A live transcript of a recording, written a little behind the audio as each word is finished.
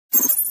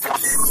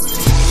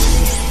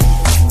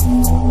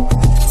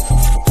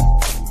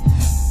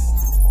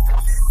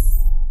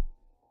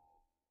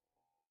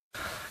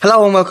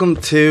Hello and welcome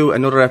to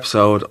another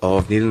episode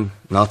of Kneeling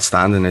Not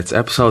Standing. It's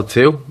episode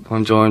 2.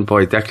 I'm joined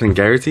by Declan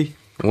Geraghty,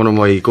 one of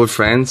my good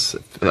friends.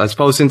 I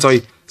suppose since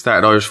I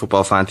started Irish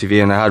Football Fan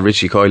TV, and I had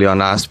Richie Kiley on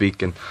last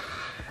week, and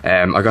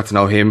I got to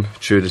know him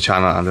through the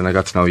channel, and then I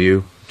got to know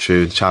you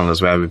through the channel as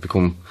well. We've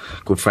become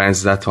good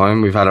friends at that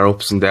time. We've had our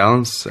ups and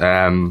downs,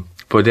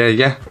 but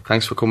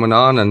thanks for coming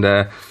on, and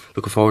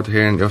looking forward to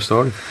hearing your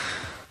story.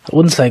 I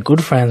wouldn't say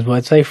good friends, but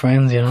I'd say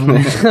friends, you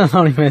know. I'm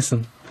only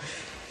messing.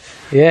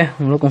 Yeah,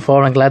 I'm looking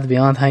forward and glad to be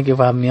on. Thank you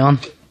for having me on.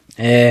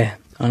 I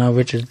know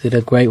Richard did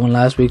a great one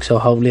last week, so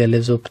hopefully it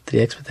lives up to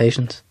the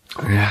expectations.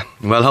 Yeah,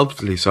 well,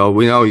 hopefully. So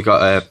we know you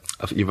got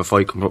you have a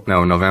fight coming up now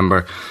on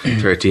November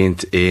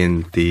 13th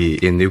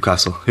in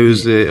Newcastle.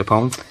 Who's the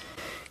opponent?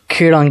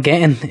 Kieran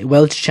Gettin,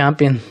 Welsh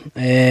champion.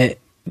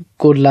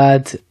 Good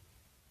lad,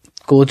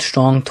 good,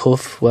 strong,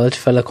 tough Welsh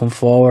fella come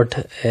forward,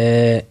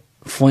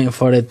 fighting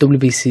for the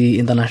WBC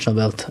international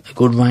belt, a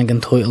good ranking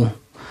title.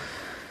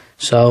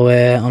 So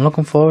I'm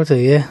looking forward to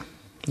it, yeah.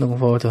 Looking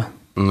forward to it.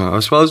 No,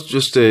 I suppose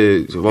just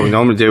what we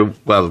normally do,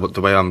 well,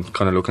 the way I'm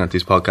kind of looking at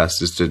these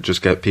podcasts is to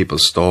just get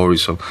people's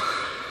stories from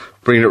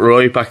bringing it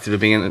right back to the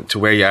beginning, to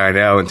where you are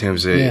now in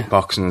terms of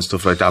boxing and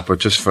stuff like that, but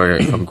just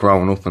from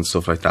growing up and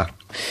stuff like that.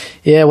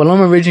 Yeah, well,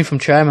 I'm originally from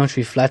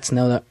Charmountry Flats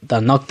now,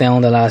 that knocked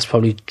down the last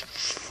probably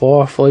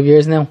 4 or 5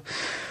 years now.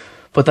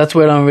 But that's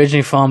where I'm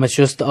originally from. It's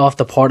just off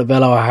the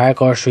Portobello or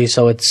Harcourt Street,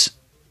 so it's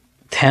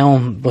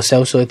town, but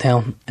south side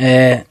town.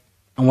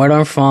 And where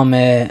I'm from,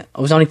 I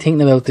was only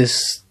thinking about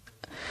this.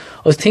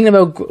 I was thinking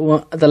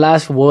about the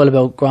last while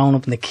about growing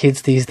up and the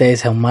kids these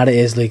days, how mad it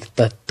is, like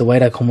that the way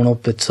they're coming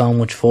up with so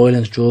much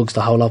violence, drugs,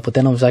 the whole lot. But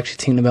then I was actually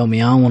thinking about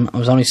my own one. I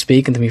was only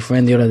speaking to my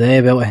friend the other day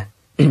about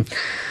it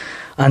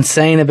and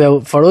saying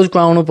about, for us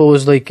growing up, it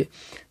was like,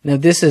 now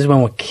this is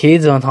when we're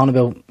kids. I'm talking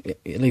about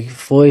like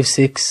 5,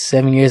 6,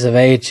 7 years of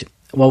age.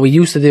 What we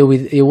used to do,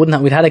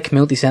 we'd had a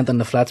community centre in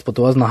the flats, but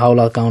there wasn't a whole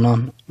lot going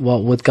on.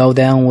 What would go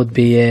down would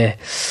be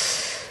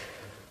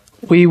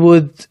we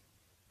would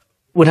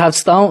have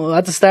stone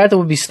at the start. There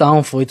would be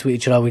stone fights with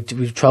each other.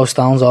 We'd throw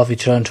stones off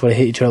each other and try to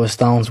hit each other with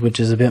stones, which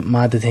is a bit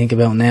mad to think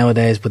about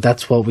nowadays, but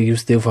that's what we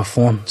used to do for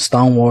fun.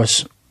 Stone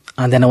wars.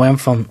 And then I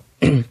went from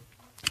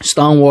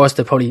stone wars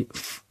to probably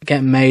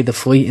getting made to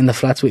fight in the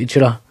flats with each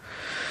other.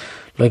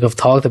 Like I've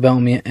talked about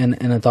me in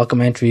a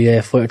documentary,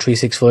 Fighter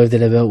 365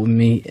 did about with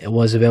me. It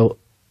was about,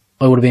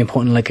 I would have been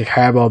putting like a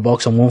cardboard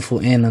box on one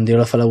foot in, and the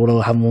other fella would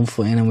have had one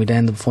foot in, and we'd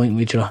end up fighting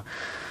with each other.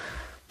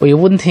 But you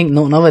wouldn't think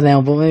nothing of it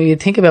now. But when you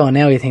think about it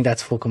now, you think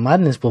that's fucking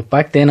madness. But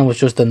back then, it was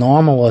just the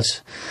normal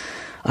was.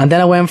 And then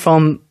I went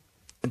from,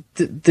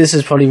 this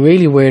is probably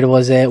really weird,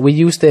 was we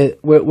used to,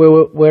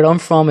 where I'm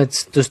from,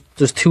 it's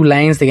there's 2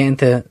 lanes to get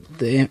into,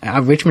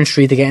 at Richmond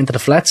Street to get into the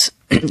flats.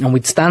 And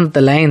we'd stand at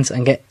the lanes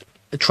and get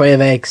a tray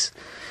of eggs.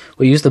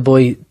 We used to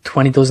buy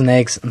 20 dozen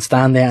eggs and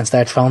stand there and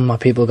start throwing them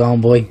at people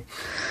going by.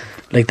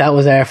 Like, that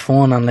was our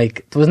fun, and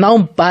like, there was no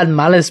bad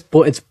malice,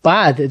 but it's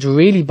bad. It's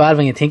really bad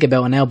when you think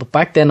about it now, but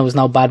back then there was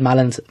no bad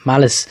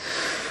malice.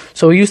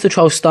 So we used to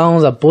throw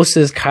stones at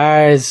buses,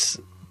 cars,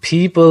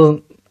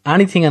 people,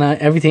 anything and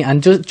everything,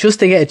 and just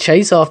to get a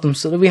chase off them.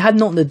 So we had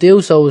nothing to do,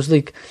 so it was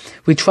like,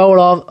 we throw it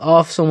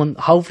off someone,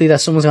 hopefully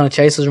that someone's going to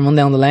chase us and run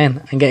down the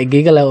lane and get a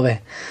giggle out of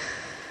it.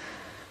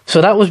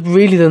 So that was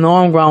really the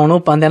norm growing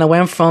up, and then I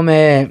went from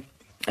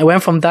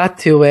that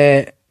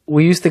to,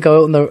 we used to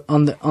go out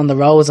on the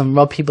roads and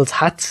rob people's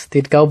hats.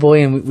 They'd go by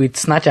and we'd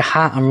snatch a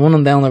hat and run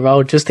them down the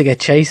road just to get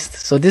chased.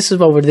 So this is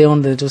what we're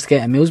doing to just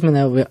get amusement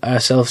out of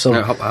ourselves. So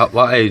now,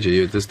 what age are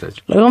you at this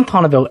stage? Like, I'm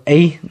talking about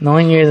 8,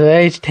 9 years of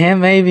age, 10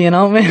 maybe, you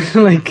know what I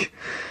mean? Like,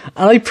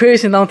 and I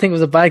personally don't think I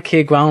was a bad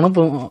kid growing up.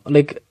 But,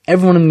 like,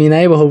 everyone in my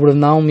neighbourhood would have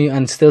known me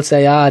and still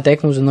say,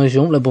 Declan was a nice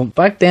young lad. But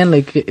back then,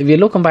 like, if you're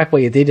looking back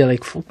what you did, you're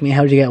like, fuck me,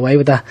 how did you get away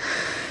with that?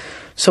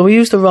 So we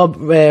used to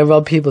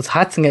rob people's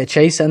hats and get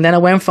chased, and then I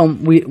went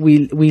from, we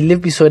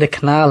lived beside a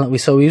canal, we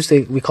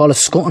call it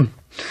scutting.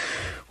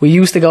 We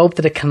used to go up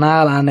to the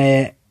canal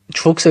and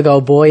trucks would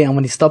go by, and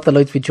when he stopped the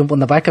lights we'd jump on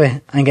the back of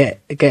it and get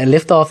a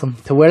lift off them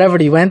to wherever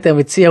he went, and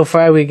we'd see how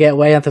far we'd get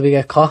away until we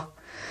get caught.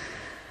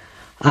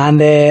 And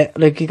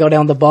like, you go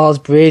down the Balls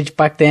Bridge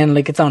back then,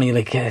 like, it's only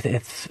like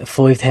it's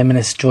 5-10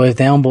 minutes drive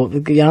down,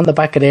 but you're on the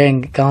back of there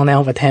and going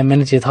down for 10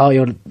 minutes, you thought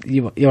you're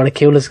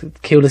the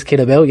coolest kid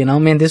about, you know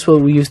what I mean? This is what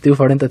we used to do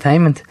for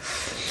entertainment.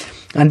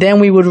 And then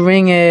we would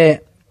ring a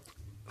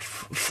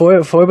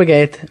fire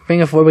brigade. We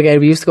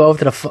used to go over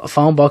to the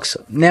phone box.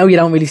 Now you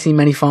don't really see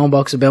many phone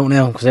boxes about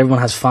now, because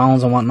everyone has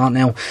phones and whatnot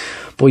now.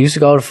 But we used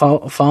to go to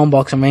the phone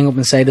box and ring up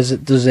and say, there's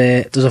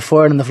a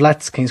fire in the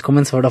flats, can you come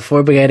in? So the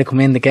fire brigade to come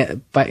in to get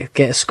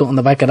a scut on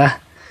the back of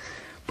that.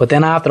 But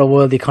then after a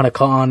while they kind of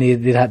caught on,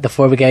 the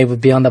fire brigade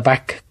would be on the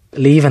back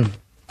leaving.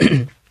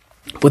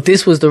 But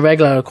this was the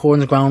regular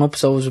occurrence growing up,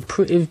 so it was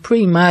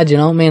pretty mad, you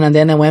know what I mean? And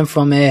then it went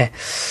from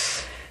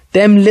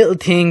them little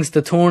things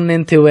to turn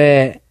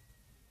into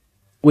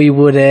we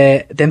would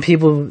then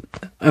people,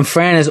 in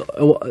fairness,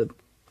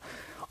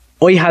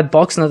 I had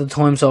boxing at the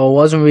time, so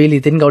I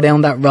didn't go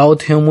down that road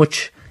too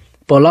much.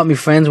 But a lot of my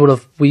friends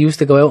we used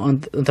to go out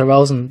on the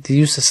roads and they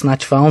used to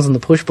snatch phones on the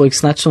push bike,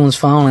 snatch someone's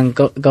phone and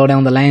go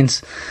down the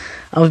lanes.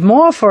 I was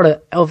more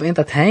for of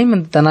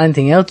entertainment than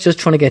anything else, just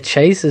trying to get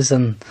chases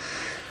and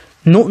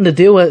nothing to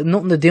do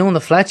on the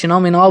flats, you know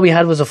what I mean? All we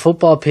had was a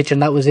football pitch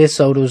and that was it,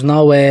 so there was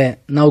no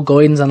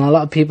guidance, and a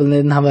lot of people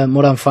didn't have a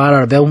mother and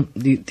father about.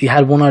 They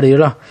had one or the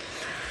other.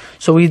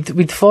 So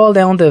we'd fall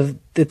down to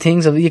the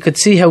things of, you could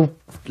see how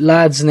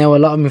lads now, a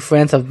lot of my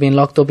friends have been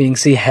locked up, you can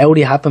see how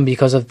they happen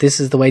because of this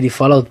is the way they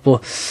followed.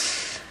 But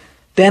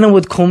then it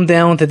would come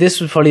down to, this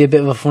was probably a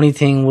bit of a funny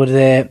thing, we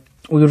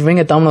would ring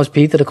a Domino's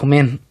Pizza to come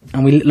in,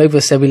 and we, like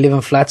we said, we live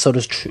in flats, so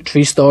there's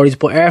 3 stories,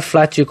 but our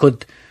flat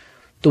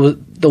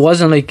there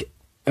wasn't like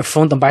a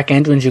front and back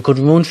entrance. You could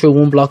run through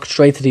one block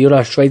straight to the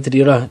other.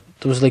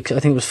 There was like, I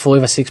think it was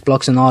 5 or 6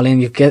 blocks in all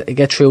in. You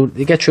get through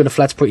the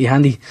flats pretty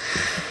handy.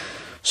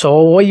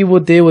 So what you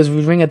would do is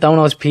we'd ring a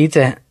Domino's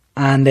Pizza,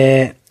 and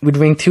we'd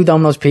ring 2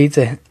 Domino's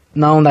Pizza,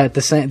 knowing that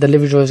the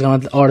delivery driver was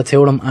going to order 2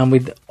 of them, and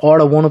we'd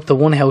order one up to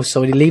one house, so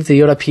we'd leave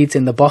the other pizza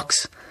in the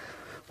box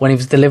when he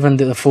was delivering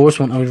the first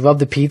one, and we'd rob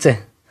the pizza.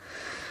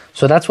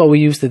 So that's what we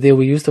used to do.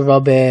 We used to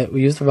rob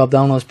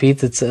Domino's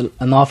Pizza. It's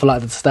an awful lot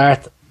at the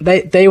start.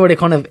 They were the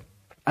kind of,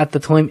 at the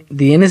time,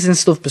 the innocent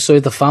stuff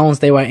besides the phones.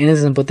 They were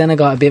innocent, but then it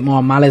got a bit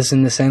more malice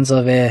in the sense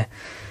of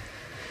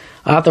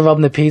after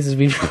robbing the pizzas,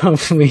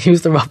 we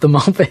used to rob the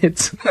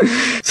mopeds.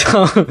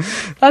 So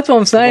that's what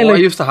I'm saying. What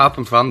used to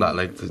happen from that?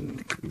 Like,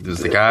 there's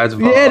the guards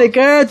involved? Yeah, the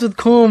guards would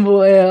come,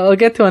 but I'll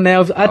get to it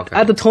now.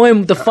 At the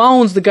time, the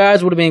phones, the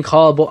guards would have been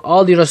called, but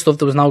all the other stuff,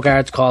 there was no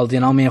guards called, you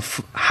know what I mean?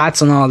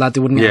 Hats and all that, they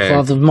wouldn't get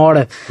involved. There was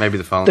more maybe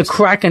the phones. The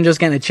crack and just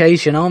getting a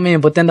chase, you know what I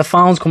mean? But then the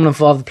phones coming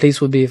involved, the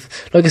police would be,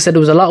 like I said, there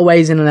was a lot of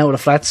ways in and out of the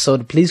flats, so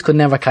the police could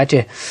never catch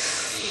you.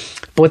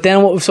 But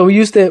then, so we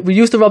used to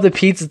rob the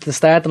pizzas at the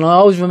start, and I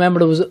always remember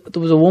there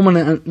was a woman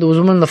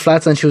in the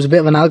flats, and she was a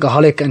bit of an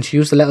alcoholic, and she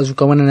used to let us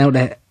go in and out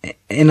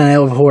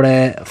of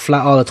her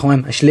flat all the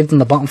time. And she lived on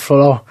the bottom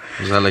floor.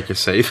 Was that like your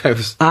safe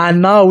house?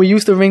 And no, we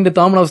used to ring the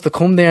Domino's to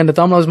come there, and the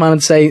Domino's man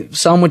would say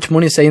so much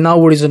money, say no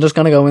worries, I'm just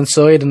gonna go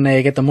inside and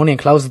get the money and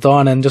close the door,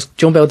 and then just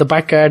jump out the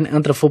back garden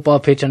onto the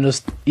football pitch and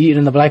just eat it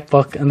in the black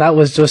buck. And that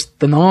was just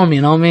the norm, you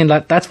know what I mean?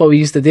 That's what we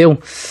used to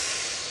do.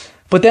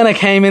 But then I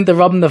came into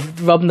robbing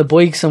the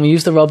bikes, and we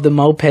used to rob the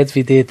mopeds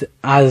we did.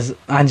 And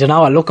you know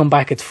what, looking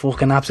back, it's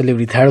fucking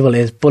absolutely terrible.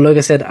 But like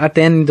I said, at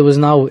the end, there was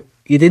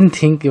you didn't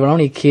think, you were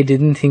only a kid, you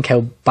didn't think how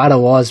bad it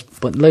was.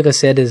 But like I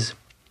said,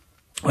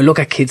 I look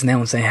at kids now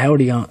and say, how are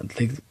they going,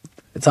 like,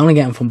 it's only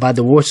getting from bad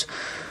to worse.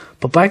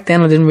 But back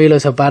then I didn't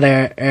realise how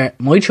bad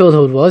my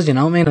childhood was, you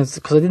know what I mean?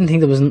 Because I didn't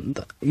think there was,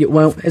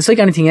 well, it's like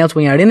anything else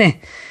when you're in it.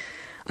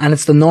 And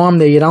it's the norm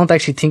that you don't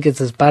actually think it's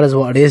as bad as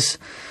what it is.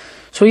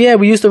 So yeah,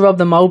 we used to rob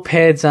the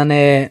mopeds, and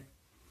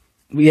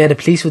the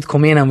police would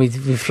come in, and we'd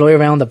fly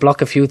around the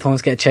block a few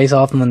times, get a chase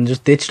off them, and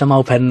just ditch the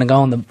moped and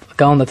go on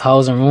the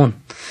toes and run.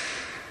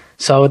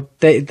 So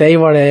they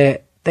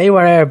were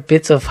our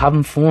bits of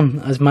having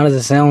fun, as mad as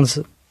it sounds.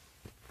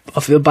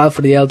 I feel bad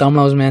for the El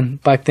Domino's men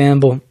back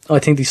then, but I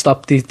think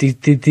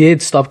they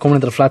did stop coming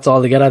into the flats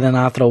altogether then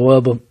after a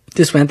while. But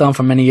this went on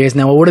for many years.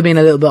 Now I would have been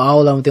a little bit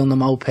older doing the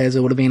mopeds.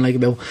 I would have been like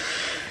about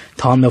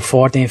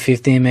 14,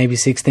 15, maybe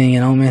 16, you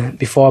know what I mean,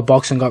 before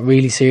boxing got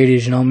really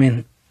serious, you know what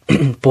I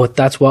mean. But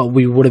that's what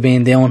we would have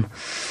been doing.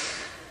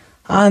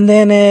 And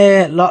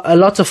then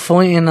lots of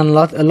fighting, and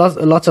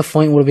lots of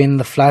fighting would have been in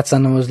the flats,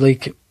 and it was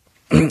like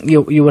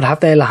you would have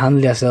to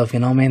handle yourself,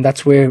 you know what I mean.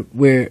 That's where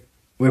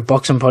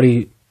boxing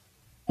probably,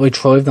 I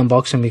thrived on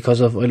boxing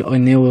because of I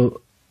knew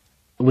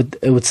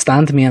it would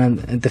stand to me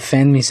and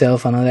defend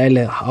myself, and I'd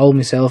hold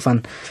myself.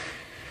 And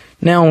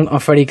now I'm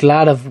fairly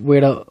glad of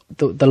where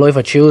the life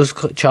I chose,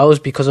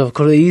 because I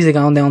could have easily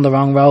gone down the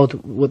wrong road,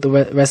 what the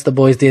rest of the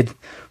boys did,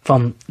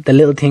 from the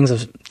little things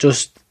of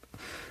just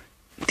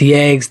the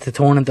eggs to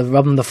turning to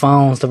robbing the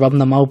phones to robbing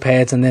the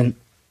mopeds. And then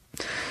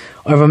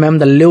I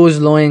remember the Lewis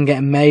line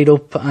getting made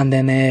up, and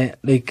then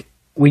like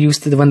we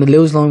used to, when the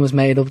Lewis line was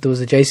made up, there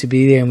was a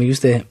JCB there, and we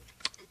used to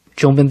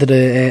jump into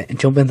there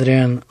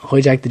and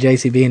hijack the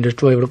JCB and just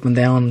drive it up and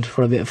down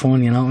for a bit of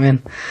fun, you know what I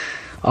mean.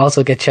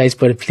 Also get chased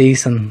by the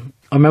police. And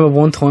I remember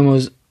one time I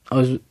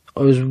think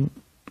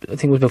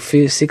it was about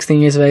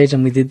 16 years of age,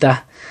 and we did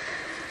that,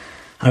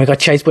 and we got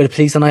chased by the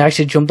police, and I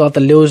actually jumped off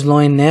the Lewis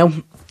line. Now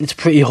it's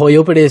pretty high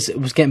up, it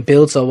was getting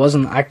built, so I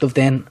wasn't active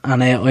then,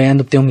 and I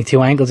ended up doing my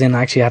 2 ankles in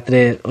actually after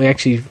that. I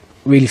actually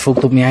really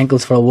fucked up my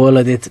ankles for a while,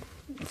 I did,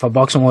 for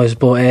boxing wise.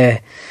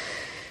 But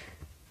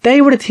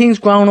they were the things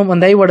growing up,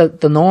 and they were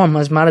the norm,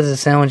 as mad as it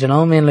sounds, you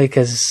know what I mean?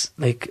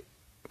 Like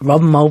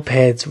robbing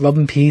mopeds,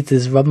 robbing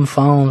pizzas, robbing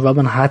phones,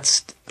 robbing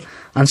hats.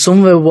 And some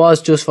of it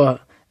was just for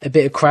a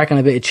bit of crack and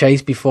a bit of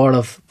chase before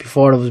there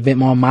was a bit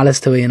more malice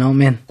to it, you know what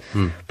I mean?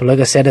 But like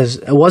I said, it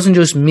wasn't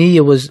just me,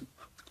 it was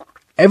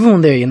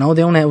everyone there, you know.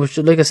 It was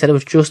just, like I said, it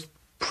was just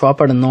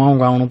proper the norm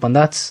growing up, and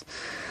that's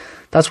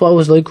what it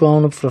was like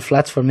growing up for the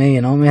flats for me,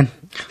 you know what I mean?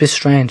 bit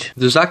strange.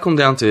 Does that come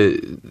down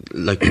to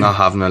like not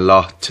having a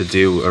lot to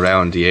do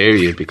around the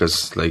area?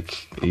 Because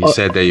like you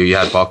said there, you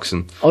had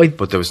boxing,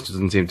 but there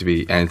didn't seem to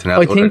be anything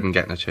else other than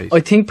getting a chase. I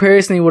think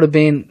personally would have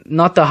been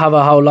not to have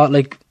a whole lot.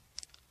 Like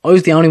I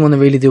was the only one to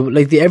really do it.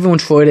 Like everyone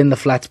tried in the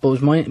flats, but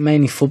it was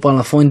mainly football. And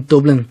I find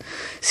Dublin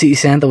city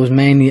centre was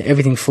mainly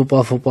everything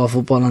football,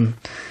 and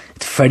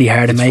it's very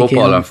hard to make.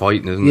 Football or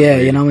fighting, isn't it? Yeah,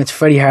 really? you know, it's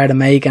very hard to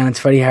make, and it's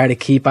very hard to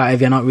keep at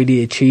if you're not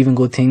really achieving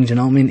good things. You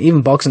know what I mean?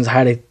 Even boxing's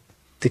hard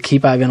to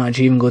keep at if you're not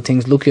achieving good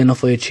things. Lucky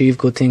enough, I achieve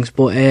good things,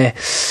 but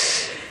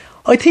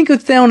I think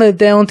it's down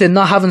to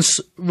not having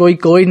right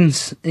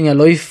guidance in your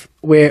life.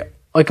 Where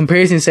I can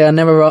personally say I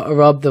never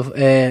robbed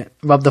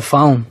the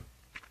phone.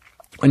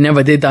 I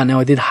never did that. Now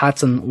I did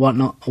hats and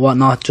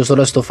whatnot, just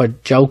other stuff for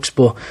jokes,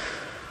 but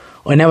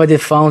I never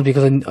did phones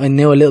because I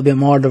knew a little bit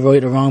more of the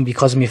right or wrong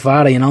because of my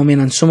father, you know what I mean?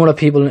 And some other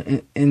people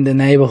in the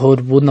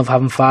neighbourhood wouldn't have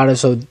having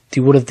fathers, so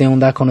they would have done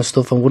that kind of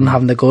stuff and wouldn't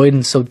have the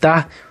guidance. So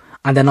that,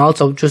 and then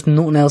also just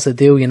nothing else to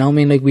do, you know what I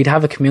mean? Like we'd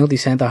have a community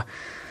centre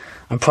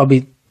and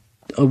probably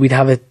we'd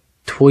have it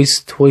twice,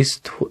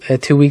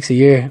 2 weeks a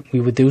year.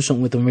 We would do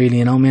something with them really,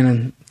 you know what I mean?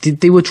 And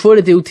they would try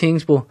to do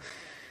things, but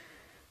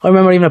I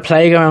remember even a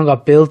playground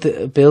got built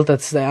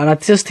and I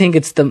just think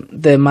it's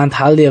the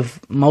mentality of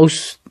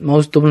most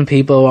Dublin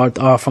people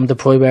are from the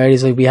private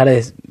areas. Like we had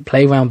a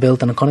playground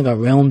built and it kind of got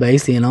ruined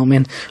basically, you know what I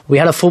mean? We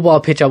had a football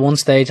pitch at one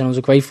stage and it was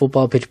a great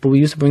football pitch, but we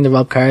used to bring the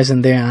Rob cars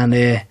in there and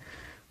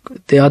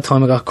the odd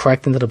time it got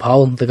cracked into the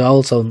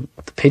goal, so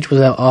the pitch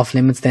was off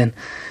limits then.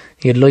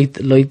 You'd light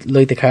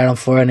the car on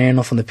fire near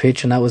enough on the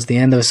pitch and that was the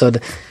end of it. So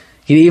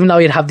even though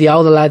you'd have the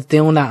older lads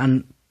doing that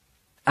and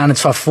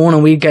it's for fun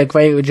and we'd get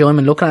great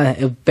enjoyment looking at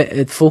it,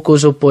 it fuck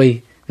us up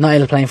by not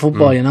able to playing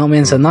football, you know what I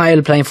mean? So not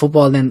able to playing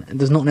football, then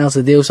there's nothing else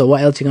to do, so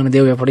what else are you going to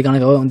do? You're probably going to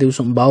go out and do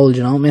something bold,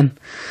 you know what I mean?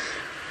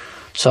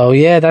 So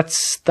yeah,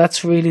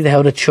 that's really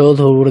how the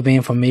childhood would have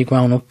been for me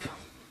growing up.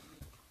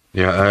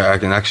 Yeah, I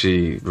can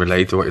actually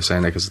relate to what you're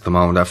saying, because at the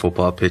moment that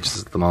football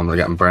pitches at the moment are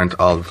getting burnt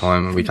all the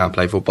time and we can't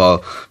play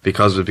football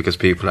because of it, because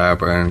people are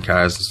burning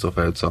cars and stuff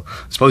out. So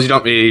I suppose you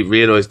don't really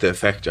realise the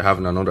effect you're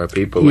having on other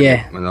people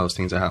when those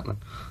things are happening.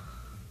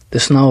 The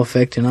snow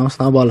effect, you know,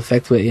 snowball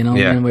effect with it, you know,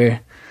 yeah.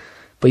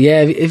 But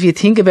yeah, if you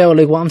think about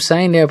like what I'm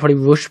saying there, I probably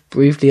rushed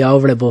briefly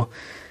over it, but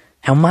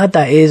how mad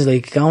that is,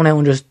 like going out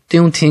and just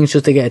doing things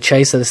just to get a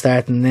chase at the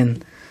start, and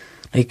then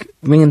like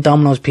ringing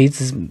Domino's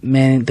pizzas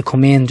men to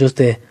come in just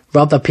to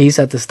rob the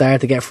pizza at the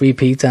start to get free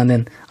pizza, and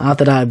then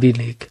after that it'd be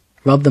like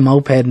rob the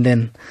moped, and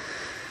then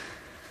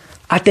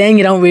at the end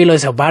you don't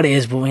realise how bad it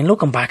is, but when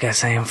looking back at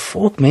saying,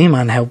 fuck me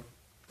man, how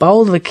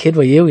bold of a kid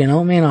were you know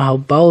what I mean, or how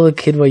bold of a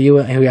kid were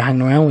you who you're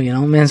hanging around with, you know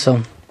what I mean?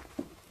 So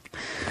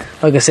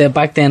like I said,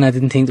 back then I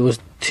didn't think there was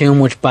too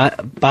much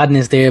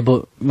badness there,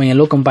 but when you're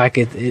looking back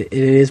it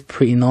is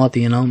pretty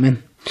naughty, you know what I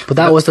mean? But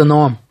that was the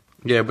norm.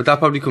 Yeah, but that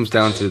probably comes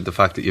down to the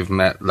fact that you've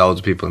met loads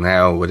of people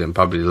now within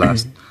probably the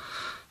last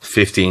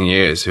 15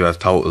 years who have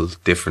total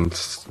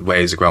different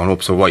ways of growing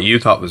up. So what you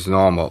thought was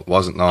normal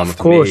wasn't normal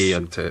to me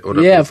and to other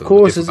people. Yeah, of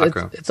course.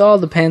 It's all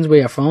depends where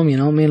you're from, you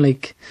know what I mean?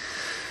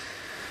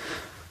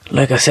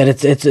 Like I said,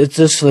 it's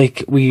just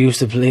like we used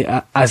to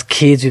play as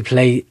kids. We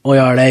play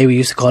IRA. We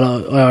used to call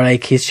it IRA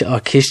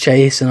kiss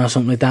chasing or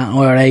something like that. And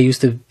IRA used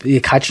to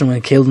catch them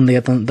and kill them to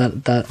get them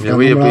that yeah,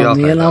 we all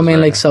you know what I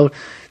mean? Like so,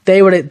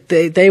 they were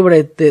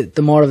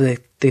the more of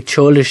the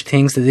childish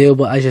things to do.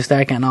 But as you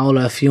start getting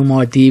older, a few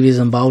more devious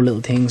and bold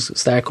little things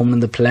start coming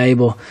into play.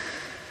 But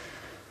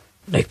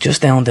like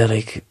just down to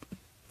like.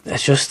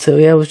 It's just,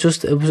 yeah, it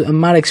was a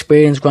mad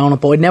experience growing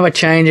up, but I'd never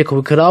change it, because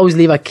we could always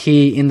leave a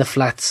key in the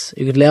flats.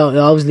 You could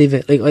always leave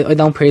it, like, I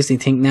don't personally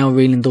think now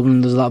really in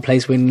Dublin there's a lot of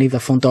places where you can leave the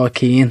front door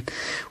key in.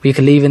 Where you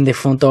can leave in the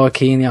front door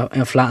key in your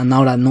flat and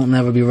know that nothing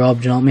ever be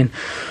robbed, you know what I mean?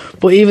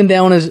 But even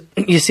down as,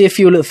 you see a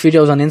few little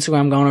videos on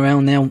Instagram going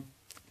around now,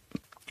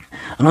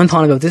 and I'm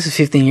talking about, this is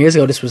 15 years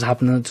ago this was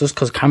happening, just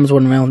because cameras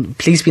weren't around.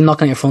 Police be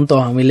knocking at your front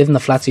door, and we live in the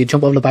flats, so you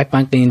jump over the back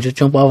balcony and just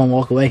jump over and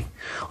walk away.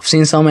 I've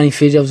seen so many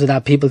videos of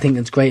that, people think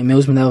it's great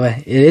amusement out of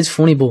it. It is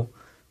funny, but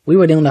we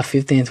were doing that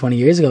 15, 20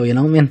 years ago, you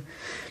know what I mean?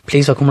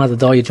 Police were coming at the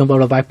door, you jump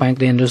over the back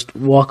balcony and just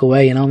walk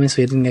away, you know what I mean?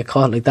 So you didn't get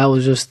caught. Like that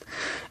was just,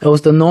 it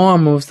was the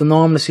norm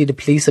to see the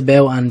police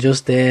about, and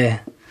just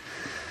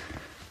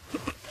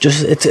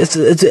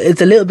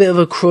it's a little bit of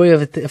a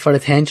cry for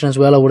attention as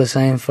well, I would have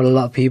said, for a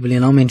lot of people, you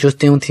know what I mean? Just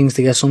doing things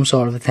to get some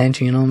sort of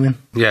attention, you know what I mean?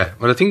 Yeah,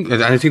 well I think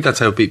that's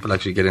how people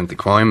actually get into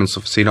crime and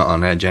stuff. See that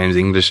on James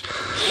English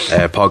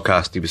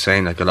podcast, he was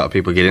saying like a lot of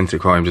people get into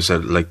crime just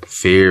out of like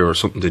fear or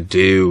something to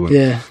do, and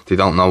yeah, they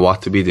don't know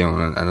what to be doing,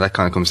 and that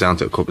kind of comes down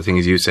to a couple of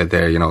things you said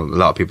there. You know, a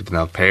lot of people didn't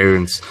have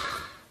parents,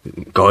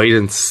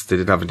 guidance. They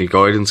didn't have any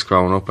guidance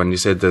growing up, and you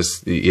said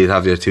you'd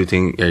have your two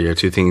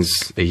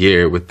things a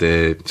year with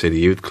the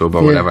youth club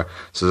or whatever.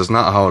 So there's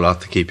not a whole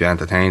lot to keep you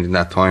entertained in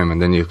that time, and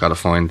then you've got to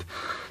find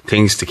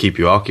things to keep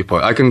you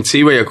occupied. I can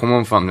see where you're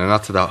coming from. They're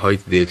not to that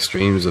height, the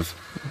extremes of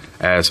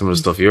some of the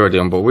stuff you were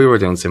doing, but we were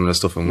doing similar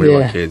stuff when we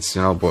were kids,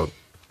 you know. But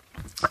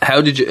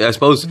how did you? I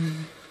suppose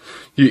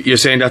You're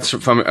saying that's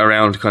from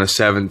around kind of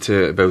 7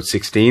 to about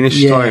 16ish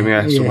Yeah, time,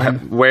 yeah. So yeah.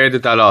 where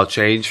did that all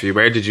change for you?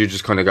 Where did you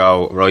just kind of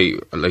go, right,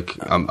 like,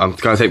 I'm going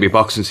to take my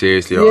boxing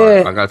seriously, or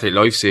Yeah. I'm going to take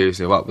life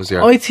seriously? What was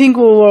your... I think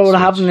what would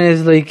happen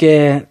is, like,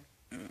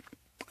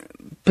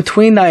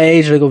 between that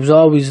age, like, I was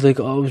always, like,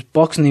 I was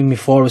boxing even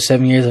before I was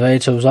 7 years of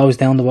age, so I was always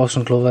down the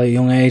boxing club at a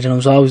young age, and I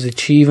was always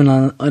achieving,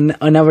 and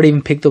I never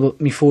even picked up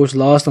my first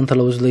loss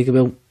until I was, like,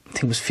 about, I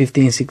think it was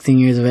 15, 16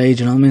 years of age,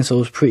 you know what I mean? So it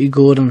was pretty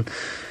good, and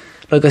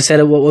like I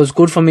said, what was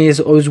good for me is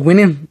I was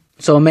winning,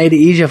 so it made it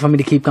easier for me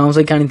to keep going. It's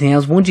like anything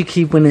else. Once you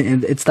keep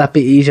winning, it's that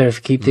bit easier if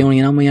you keep doing it,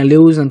 you know? When you're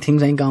losing and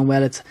things ain't going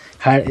well, it's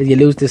hard, you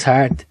lose this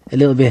heart a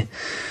little bit.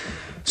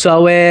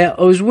 So I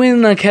was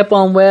winning and kept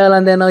on well,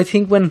 and then I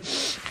think when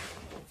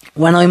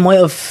I might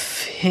have,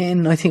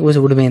 I think it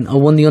would have been, I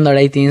won the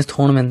under-18s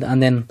tournament,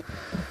 and then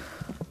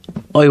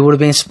I would have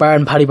been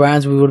sparring Paddy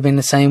Barnes, we would have been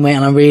the same way,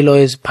 and I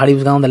realised Paddy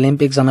was going to the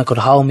Olympics and I could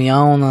hold me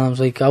on, and I was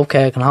like,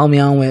 okay, I can hold me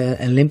on with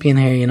an Olympian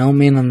here, you know what I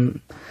mean?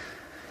 And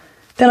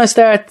then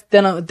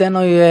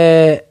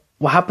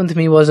what happened to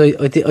me was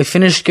I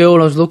finished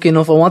school. I was lucky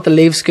enough, I wanted to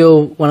leave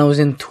school when I was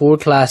in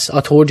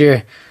third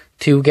year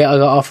I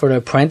got offered an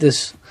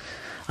apprentice,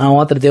 and I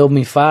wanted to do it with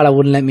my father,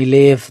 wouldn't let me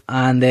leave,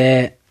 and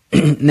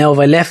now if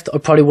I left, I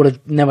probably would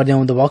have never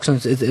done the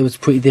boxing. It was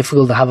pretty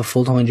difficult to have a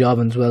full-time job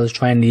as well as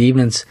training in the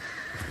evenings.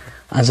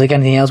 And it's like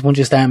anything else, once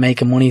you start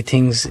making money,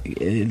 things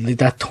like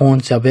that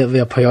turns to a bit of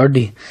a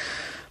priority.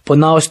 But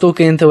now I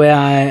stuck into it.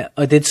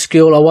 I did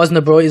school. I wasn't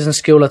the brightest in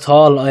school at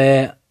all.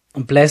 I'm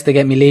blessed to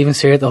get me leaving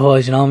cert at the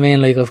highs, you know what I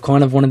mean? Like, I've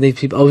kind of one of these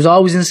people. I was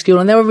always in school.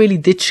 I never really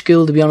ditched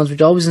school, to be honest with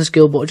you. I was in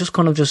school, but I just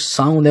kind of just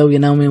sound out, you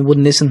know what I mean?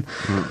 Wouldn't listen.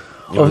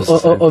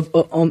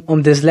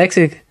 I'm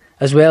dyslexic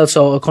as well,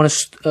 so I kind of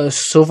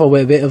suffer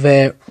with a bit of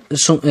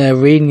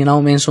reading, you know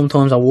what I mean?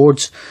 Sometimes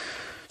words.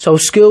 So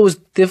school was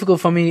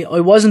difficult for me. I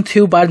wasn't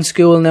too bad in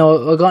school.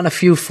 Now I got in a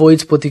few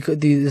fights, but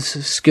the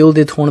school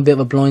did turn a bit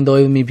of a blind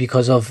eye with me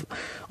because of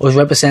I was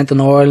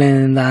representing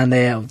Ireland, and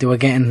they were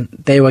getting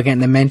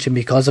the mention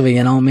because of it.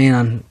 You know what I mean?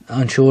 And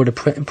I'm sure the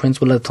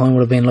principal at the time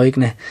would have been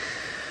liking it.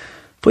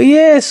 But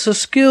yeah, so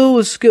school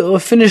was school. I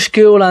finished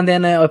school, and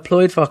then I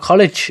applied for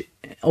college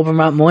up in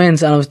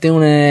Rathmines, and I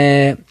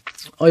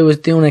was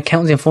doing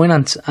accounting and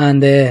finance,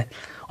 and I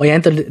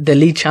entered the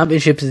Elite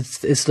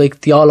Championships. It's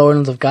like the All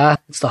Irelands of GA.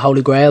 It's the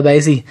Holy Grail,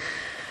 basically.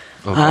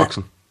 Of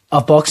boxing.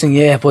 Of boxing,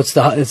 yeah. But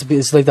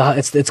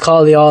it's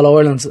called the All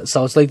Irelands.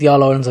 So it's like the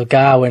All Irelands of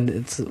GA, when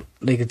it's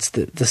like it's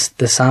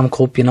the Sam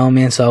Cup, you know what I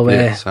mean? So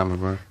Sam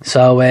McGuire.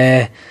 So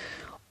I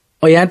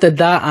entered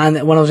that,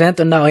 and when I was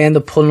entering that, I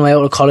ended up pulling away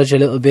out of college a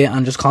little bit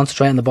and just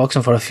concentrating on the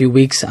boxing for a few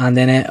weeks, and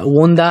then I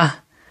won that.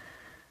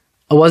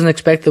 I wasn't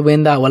expected to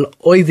win that. Well,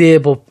 I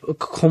did, but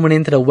coming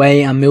into the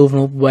weight and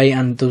moving up weight,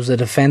 and there was a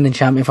defending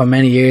champion for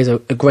many years, a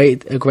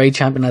great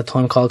champion at the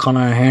time called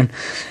Conor Ahern,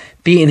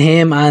 beating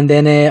him, and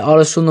then all of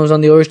a sudden I was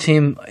on the Irish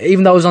team.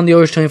 Even though I was on the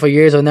Irish team for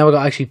years, I never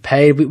got actually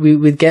paid.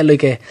 We'd get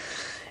like a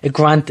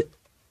grant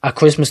at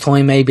Christmas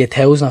time, maybe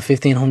 1,000 or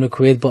 1,500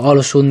 quid, but all of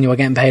a sudden you were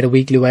getting paid a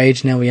weekly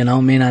wage now, you know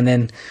what I mean? And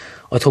then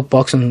I took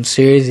boxing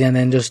seriously, and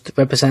then just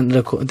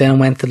represented then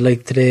went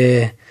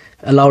to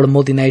a lot of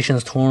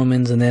multi-nations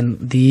tournaments, and then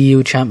the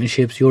EU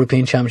championships,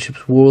 European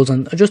championships, worlds,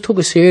 and I just took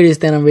it serious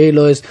then and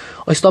realised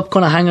I stopped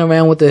kind of hanging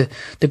around with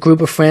the group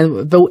of friends.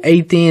 About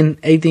 18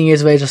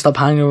 years of age, I stopped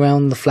hanging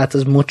around the flats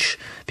as much,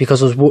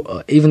 because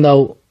even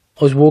though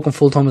I was working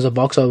full-time as a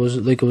boxer,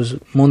 it was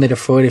Monday to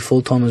Friday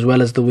full-time as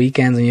well as the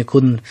weekends, and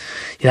you'd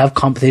have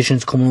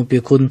competitions coming up,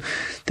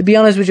 to be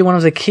honest with you, when I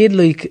was a kid,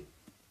 like,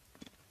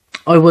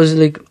 I was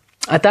like,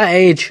 at that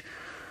age,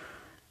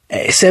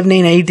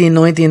 17, 18,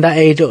 19, that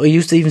age, I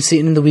used to even sit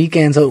in the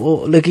weekends.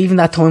 Like, even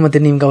that time I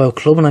didn't even go out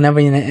clubbing. I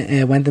never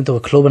went into a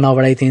club, an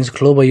over 18s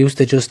club. I used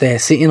to just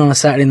sit in on a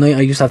Saturday night.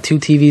 I used to have 2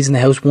 TVs in the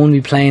house. One would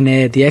be playing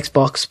the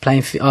Xbox,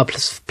 playing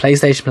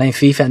PlayStation, playing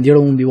FIFA, and the other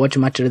one would be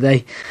watching Match of the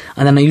Day.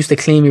 And then I used to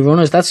clean my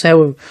runners. That's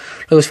how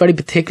I was very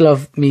particular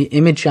of my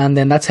image, and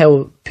then that's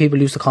how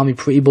people used to call me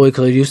Pretty Boy,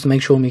 because I used to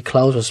make sure my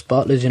clothes were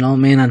spotless, you know what I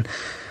mean? And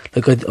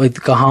like,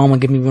 I'd go home and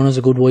give my runners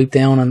a good wipe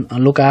down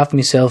and look after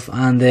myself,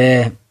 and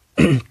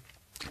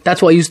that's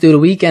what I used to do the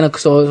weekend.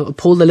 So I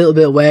pulled a little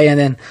bit away, and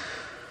then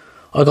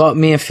I got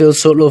me and Phil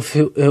Sutcliffe,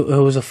 who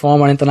was a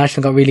former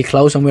international, got really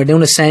close, and we were doing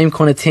the same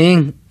kind of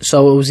thing.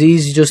 So it was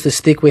easy just to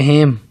stick with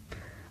him.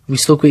 We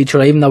stuck with each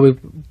other, even though we were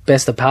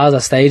best of pals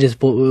at stages,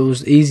 but it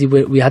was easy.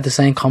 We had the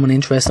same common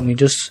interest, and we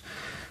just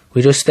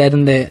stayed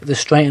in the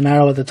straight and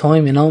narrow at the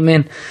time, you know what I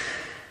mean?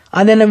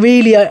 And then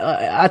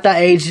at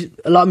that age,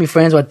 a lot of my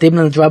friends were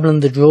dibbling and dabbling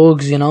the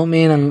drugs, you know what I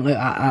mean? And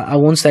at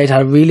one stage, I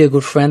had a really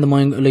good friend of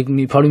mine, like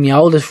probably my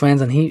oldest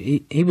friends, and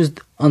he was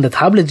on the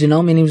tablets, you know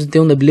what I mean? He was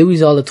doing the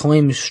blueies all the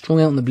time. He was strung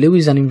out on the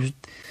blueies, and he was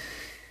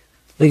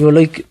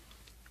like,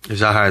 Is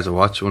that hard to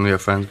watch? One of your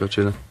friends got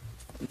you there?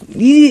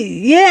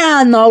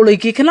 Yeah, no,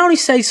 like, you can only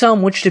say so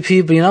much to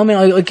people, you know what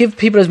I mean? I give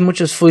people as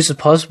much advice as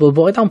possible,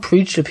 but I don't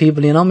preach to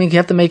people, you know what I mean? You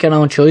have to make your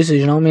own choices,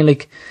 you know what I mean?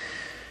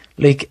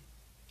 Like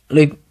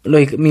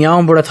like my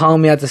own brother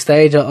told me at the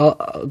stage,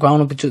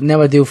 growing up, just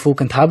never do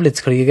fucking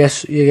tablets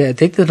because you get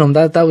addicted to them.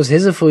 That was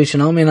his advice, you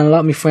know what I mean? And a lot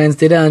of my friends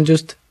did it, and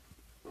just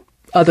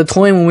at the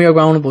time when we were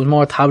growing up, it was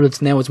more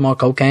tablets. Now it's more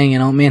cocaine, you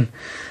know what I mean?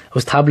 It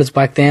was tablets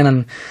back then,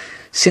 and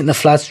sitting in the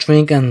flats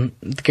drinking,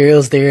 the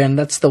girls there, and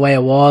that's the way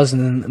it was.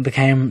 And then it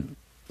became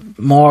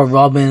more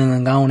robbing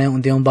and going out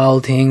and doing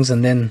bold things,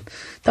 and then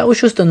that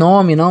was just the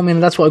norm, you know what I mean?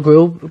 That's what I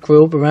grew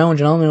up around,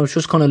 you know what I mean? I was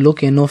just kind of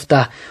lucky enough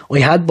that I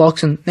had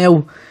boxing.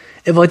 Now,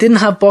 if I didn't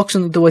have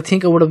boxing, do I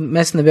think I would have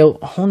messing about?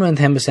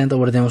 110% I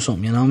would have done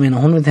something, you know what I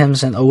mean?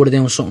 110% I would have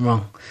done something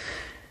wrong.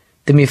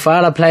 Did my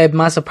father play a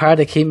massive part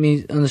to keep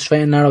me on the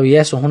straight and narrow?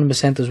 Yes,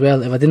 100% as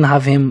well. If I didn't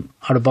have him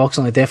out of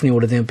boxing, I definitely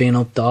would have been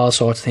up to all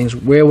sorts of things.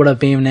 Where would I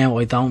be now?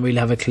 I don't really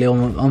have a clue.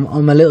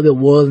 I'm a little bit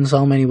wild in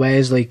so many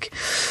ways. Like,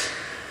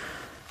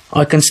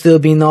 I can still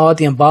be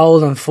naughty and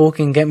bold and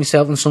fucking get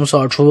myself in some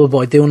sort of trouble, but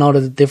I do know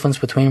the difference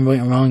between right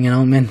and wrong, you know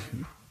what I mean?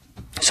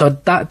 So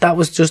that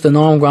was just the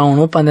norm growing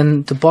up, and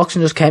then the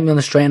boxing just kept me on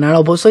the straight and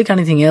narrow. But it's like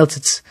anything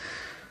else,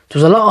 there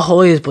was a lot of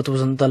highs, but there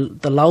wasn't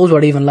the lows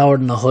were even lower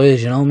than the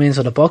highs, you know what I mean?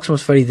 So the boxing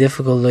was very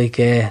difficult. Like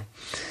at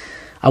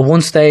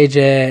one stage,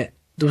 I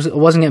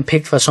wasn't getting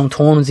picked for some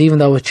tournaments, even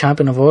though I was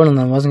champion of Ireland,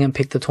 and I wasn't getting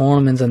picked to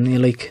tournaments. And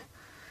you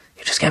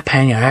just get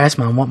pain in your ass,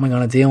 man. What am I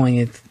gonna do when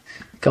you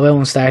go out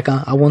and start?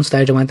 At one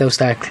stage, I went out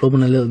start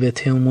clubbing a little bit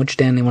too much.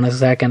 Then when I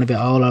started getting a bit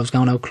older, I was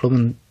going out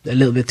clubbing a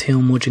little bit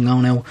too much and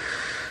going out.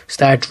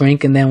 Start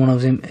drinking then when I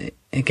was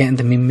getting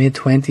to my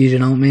mid-20s, you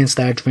know what I mean?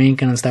 Start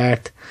drinking and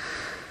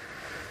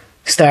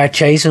start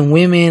chasing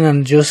women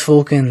and just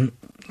fucking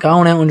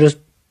going out and just...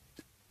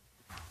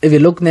 If you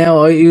look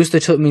now,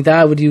 my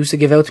dad used to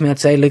give out to me, I'd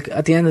say, like,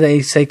 at the end of the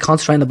day, say,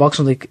 concentrate on the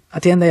boxing. Like,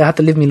 at the end of the day, I had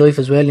to live my life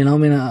as well, you know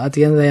what I mean? At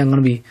the end of the day, I'm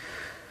going to be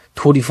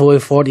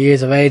 35, 40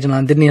 years of age, and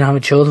I didn't even have a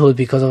childhood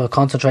because I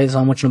concentrated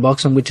so much on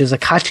boxing, which is a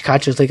catch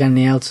just like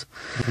anything else.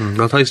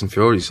 Well, Tyson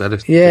Fury said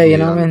it. Yeah, you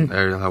know what I mean?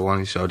 Ariel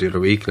Helwani showed the other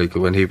week, like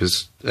when he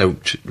was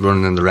out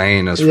running in the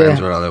rain, his friends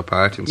were all out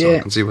partying, so I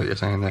can see what you're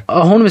saying there.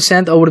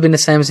 100% I would have been the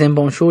same,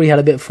 but I'm sure he had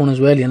a bit of fun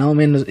as well, you know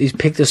what I mean? He's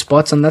picked his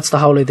spots, and that's the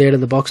whole idea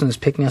of the boxing, is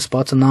picking your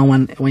spots and know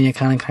when you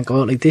can and can't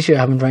go out. Like this year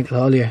I haven't drank it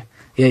all year.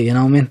 Yeah, you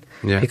know what I mean?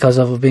 Yeah. Because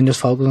I've been just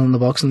focused on the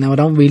boxing. Now I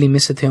don't really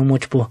miss it too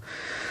much, but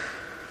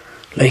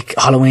like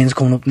Halloween's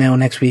coming up now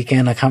next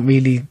weekend. I can't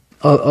really.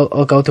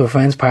 I'll go to a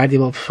friend's party,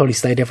 but I'll probably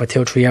stay there for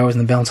 2 or 3 hours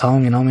and then bounce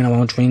home. You know what I mean? I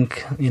won't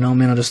drink. You know what I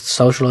mean? I'll just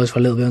socialise for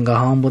a little bit and go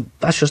home. But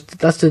that's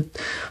the.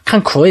 I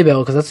can't cry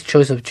about it because that's the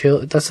choice of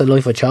that's the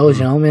life I chose.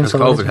 You know what I mean? Has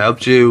COVID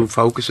helped you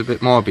focus a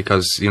bit more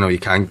because you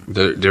can't.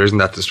 There isn't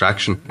that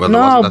distraction. Well, there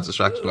wasn't that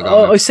distraction.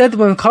 I said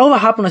when COVID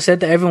happened, I said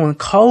to everyone,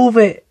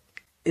 COVID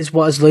is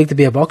what it's like to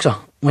be a boxer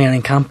when you're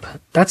in camp.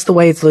 That's the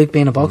way it's like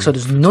being a boxer.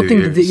 There's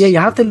nothing to do. Yeah, you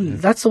have to.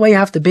 That's the way you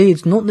have to be.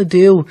 It's nothing to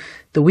do.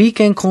 The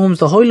weekend comes,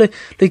 the highlight.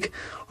 Like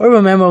I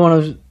remember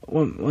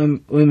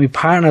when my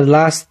partner,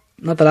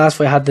 not the last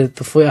fight, I had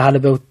the fight I had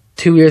about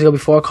 2 years ago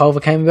before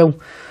COVID came about.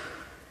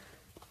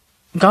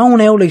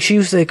 Going out, like she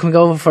used to say, can we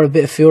go over for a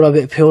bit of food or a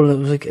bit of pool? And it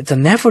was like, it's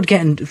an effort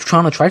trying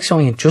to track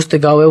someone just to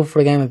go out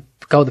for a game and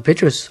go to the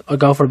pictures or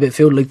go for a bit of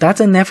food. Like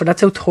that's an effort.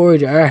 That's how tired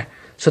you are.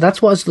 So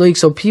that's what it's like.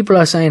 So people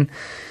are saying,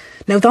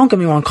 now don't get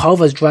me wrong,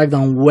 COVID's dragged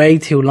on way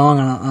too long,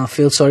 and I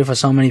feel sorry for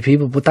so many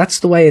people, but that's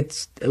the way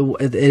it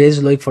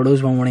is like for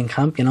us when we're in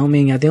camp, you know what I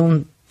mean? You're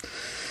doing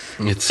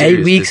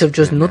 8 weeks of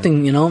just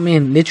nothing, you know what I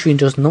mean? Literally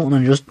just nothing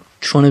and just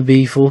trying to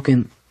be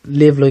fucking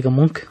live like a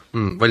monk.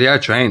 Well, you are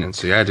training,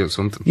 so you are doing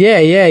something. Yeah,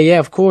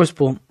 of course,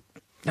 but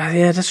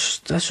that's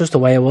just the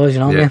way it was, you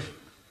know what I mean?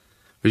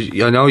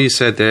 I know you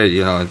said there,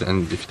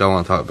 and if you don't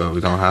want to talk about it,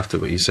 we don't have to,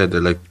 but you said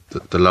that like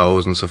the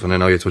lows and stuff, and I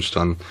know you touched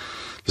on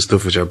the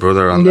stuff with your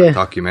brother on that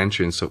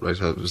documentary and stuff like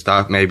that. Was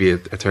that maybe a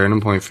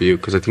turning point for you?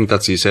 Because I think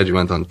you said you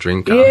went on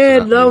drink. Yeah,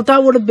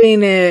 that would have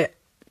been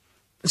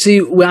see,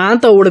 with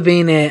Anto would have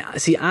been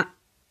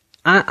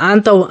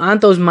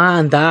Anto's ma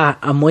and dad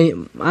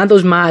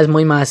Anto's ma is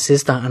my ma's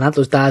sister, and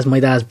Anto's dad is my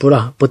dad's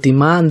brother. But the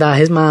ma and dad,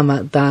 his mum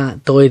and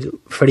dad died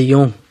very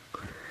young.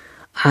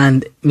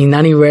 And my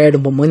nanny reared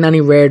him, but my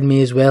nanny reared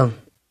me as well.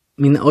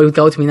 I mean, I would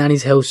go to my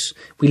nanny's house.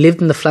 We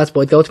lived in the flats,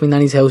 but I'd go to my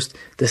nanny's house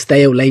to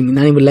stay out late. My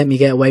nanny would let me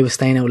get away with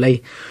staying out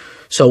late.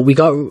 So we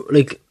got,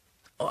 like,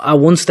 at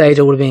one stage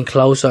I would have been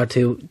closer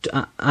to...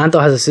 Anto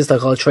has a sister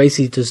called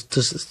Tracy.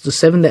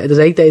 There's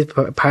 8 days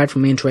apart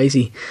from me and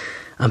Tracy.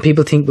 And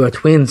people think we're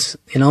twins.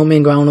 You know what I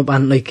mean? Growing up,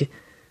 and like...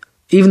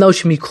 Even though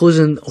she's my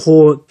cousin,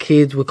 her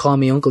kids would call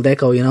me Uncle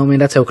Deco. You know what I mean?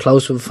 That's how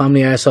close the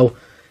family are. So...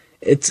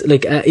 It's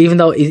like, even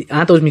though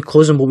Anto's my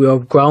cousin, but we were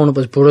growing up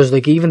as brothers,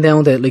 like, even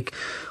down to, like,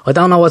 I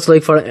don't know what's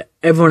like for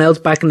everyone else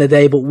back in the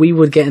day, but we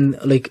would get in,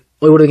 like,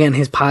 I would have getting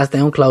his passed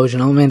down clothes, you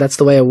know what I mean? That's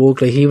the way it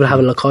worked. Like, he would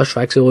have a Lacoste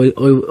track, so I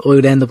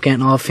would end up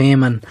getting off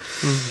him, and...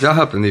 That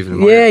happened even in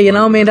my Yeah, you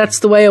know what I mean? That's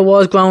the way it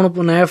was growing up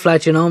in our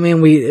flat, you know what I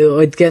mean?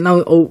 I'd get,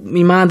 my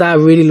man and dad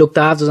really looked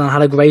after us and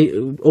had a great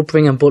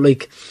upbringing, but,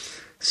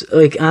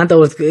 like Anto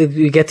would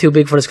get too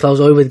big for his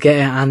clothes, I would get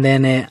it, and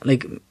then,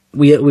 like...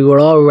 We were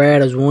all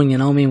reared as one, you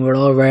know what I mean? We were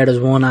all reared as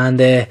one,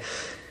 and I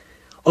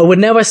would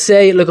never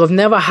say, like, I've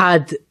never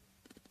had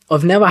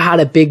I've never had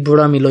a big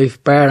brother in my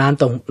life, bar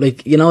Anto.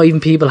 Like, you know,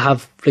 even people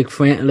have like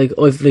friend, like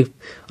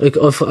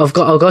I've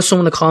got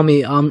someone to call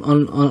me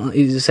on.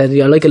 He said,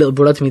 "You're like a little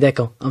brother to me,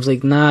 Deco." I was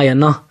like, "Nah, you're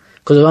not,"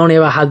 because I've only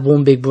ever had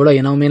one big brother.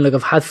 You know what I mean? Like,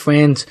 I've had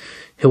friends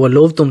who I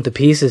loved them to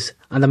pieces,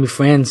 and they're my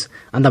friends,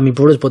 and they're my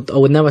brothers. But I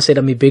would never say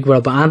they're my big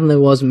brother. But Anthony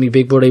wasn't my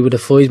big brother. He would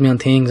advise me on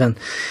things, and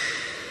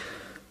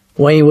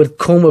when he would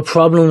come with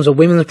problems or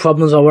women's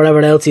problems or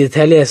whatever else, he'd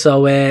tell you.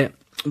 So.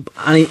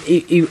 And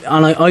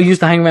I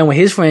used to hang around with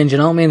his friends, you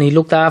know what I mean? He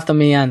looked after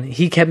me and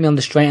he kept me on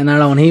the straight and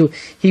narrow, and he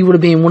would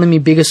have been one of my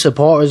biggest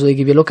supporters. Like,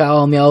 if you look at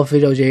all my old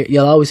videos,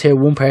 you'll always hear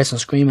one person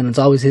screaming, and it's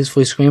always his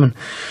voice screaming.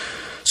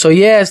 So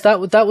yes, that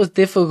was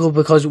difficult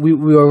because we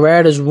were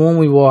rare as one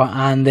we were,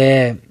 and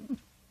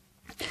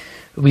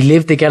we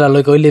lived together.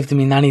 Like, I lived in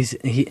my nanny's,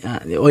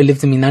 I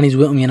lived in my nanny's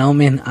with him, you know what I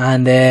mean?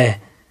 And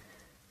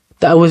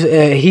that was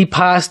he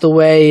passed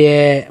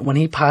away when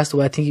he passed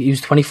away. I think he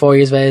was 24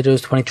 years of age. I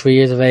was 23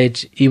 years of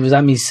age. He was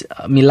at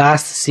my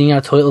last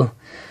senior title.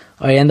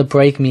 I ended up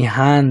breaking my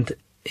hand.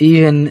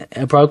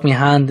 I broke my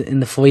hand in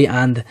the fight,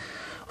 and I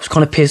was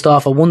kind of pissed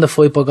off. I won the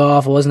fight, but got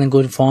off. I wasn't in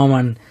good form,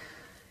 and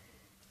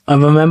I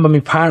remember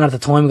my partner at the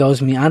time goes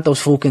to me,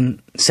 "Anto's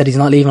fucking said he's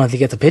not leaving until he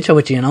gets a picture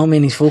with you, you know what I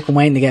mean? He's fucking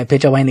waiting to get a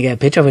picture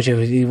with you.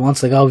 He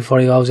wants to go before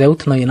he goes out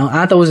tonight, you know."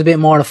 Anto was a bit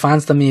more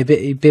advanced than me,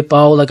 a bit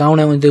bold, like going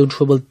out and doing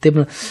trouble,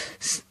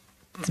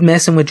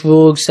 messing with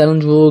drugs, selling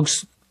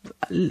drugs.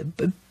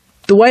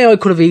 The way I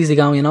could have easily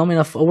gone, you know what I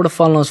mean? I would have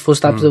followed his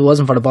footsteps if it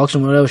wasn't for the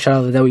boxing, without a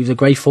shadow of a doubt. He was a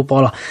great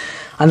footballer.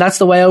 And that's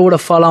the way I would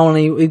have followed, and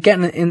he would get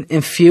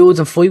in feuds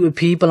and fight with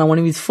people, and when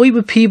he would fight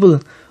with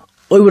people,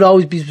 I would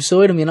always be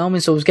beside him, you know what I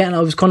mean? So I was getting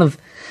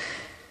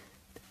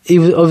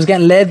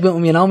led with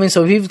him, you know what I mean?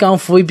 So if he was going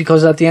fight,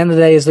 because at the end of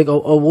the day, it's like I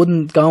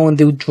wouldn't go and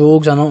do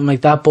drugs or nothing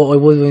like that, but I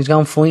would, when he was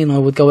going fighting, I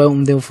would go out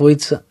and do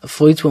fights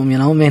with him, you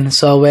know what I mean?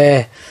 So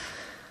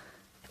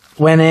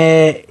when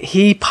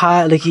he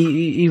passed, like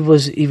he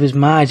was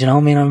mad, you know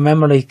what I mean? I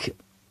remember like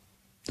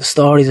the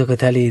stories I could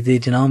tell you he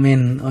did, you know what I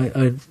mean?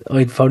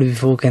 I'd probably be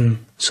fucking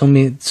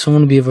someone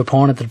would be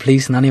reporting to the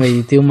police, and anyway,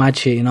 you do mad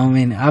shit, you know what I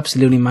mean?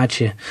 Absolutely mad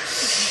shit.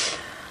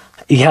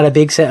 He had a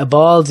big set of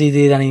balls, he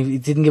did, and he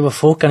didn't give a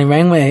fuck, and he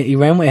ran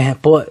with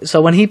it. But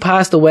so when he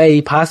passed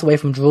away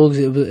from drugs.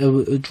 It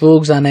was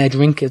drugs and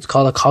drink. It's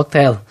called a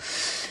cocktail.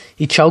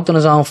 He choked on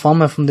his own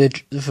vomit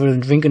for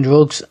drinking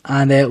drugs,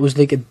 and it was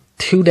like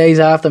 2 days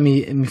after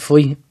me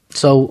fight.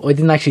 So I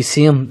didn't actually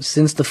see him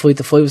since the fight.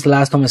 The fight was the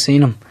last time I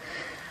seen him,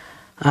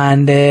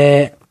 and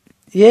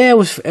yeah, it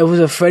was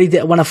a very.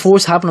 When it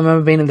first happened, I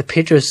remember being in the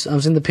pictures. I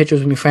was in the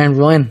pictures with my friend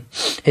Ryan,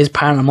 his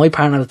partner, my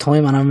partner at the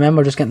time, and I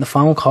remember just getting the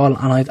phone call.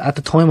 And at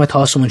the time, I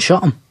thought someone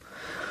shot him.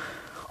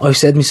 I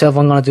said to myself,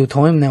 "I'm gonna do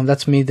time now.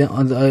 That's me." At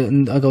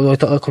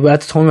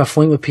the time, I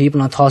fight with people,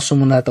 and I thought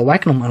someone had to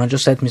whack him. And I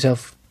just said to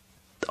myself,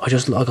 I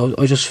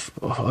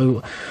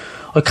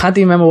can't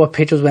even remember what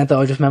pictures went.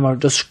 I just remember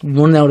just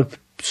running out of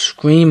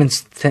screaming,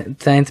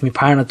 saying to my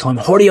partner at the time,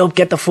 "Hurry up,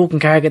 get the fucking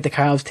car, get the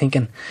car." I was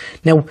thinking,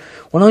 now,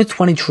 when I was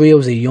 23, I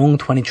was a young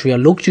 23. I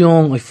looked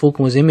young, I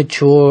fucking was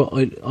immature,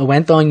 I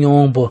went on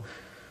young, but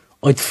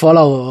I'd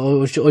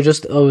follow,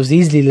 I was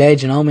easily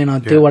led, you know what I mean?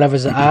 I'd do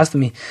whatever's asked of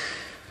me.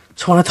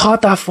 So when I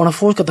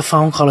first got the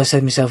phone call, I said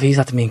to myself, he's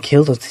after being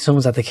killed, or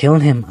someone's after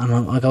killing him.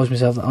 And I go to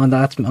myself, I'm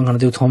going to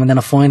do time. And then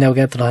I find out,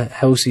 get to the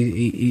house,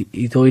 he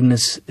died and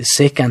is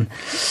sick. And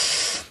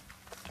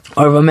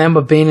I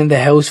remember being in the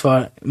house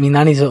for my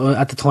nannies.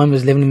 At the time I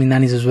was living in my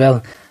nannies as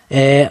well.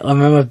 I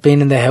remember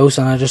being in the house,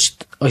 and I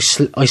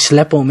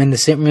slept with him in the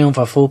sitting room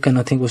for fucking,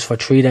 I think it was for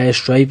 3 days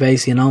straight,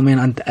 basically, you know what I mean?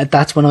 And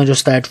that's when I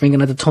just started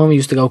drinking. At the time I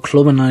used to go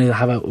clubbing, and I'd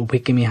have a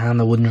wick in my hand.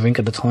 I wouldn't drink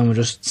at the time, I'd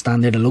just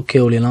stand there to look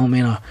cool, you know what I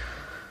mean? Or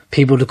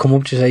people would come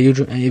up to you, say,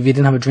 if you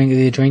didn't have a drink, are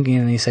you drinking?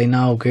 And you say,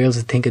 no, girls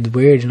would think it's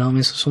weird, you know what I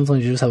mean? So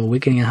sometimes you just have a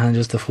wick in your hand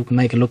just to fucking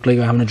make it look like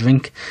you're having a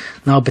drink.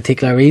 No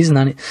particular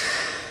reason.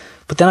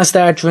 But then I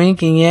started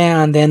drinking,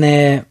 yeah, and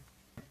then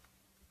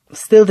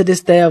still to this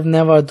day I've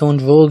never done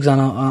drugs,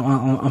 and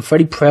I'm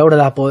very proud of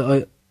that.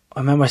 But I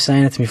remember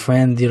saying it to my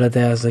friend the other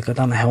day. I was like, I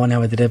don't know how I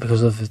never did it,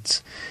 because of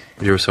it's.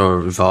 You were so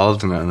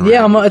involved in it.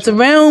 Yeah, it's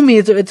around me.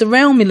 It's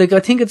around me. Like, I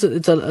think it's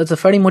a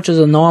very much as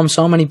a norm.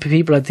 So many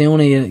people are doing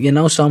it. You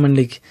know, so many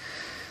like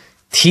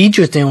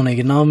teachers doing it.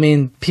 You know what I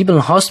mean? People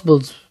in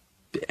hospitals,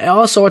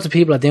 all sorts of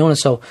people are doing it.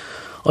 So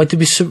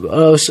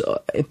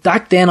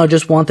back then I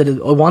just wanted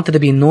it. I wanted to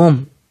be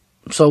numb.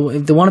 So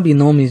if they want to be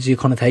numb, you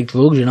kind of take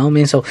drugs, you know what I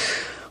mean? So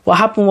what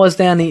happened was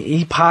then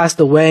he passed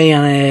away,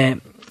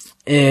 and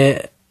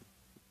I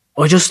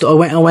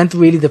went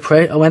really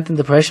depressed. I went in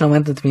depression. I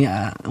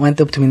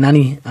went up to my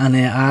nanny and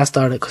asked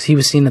her, because he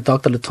was seeing the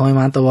doctor at the time,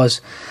 Anto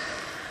was,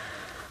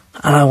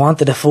 and I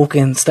wanted to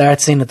fucking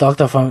start seeing the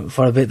doctor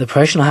for a bit of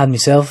depression I had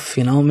myself,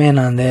 you know what I mean?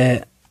 And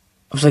I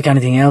was like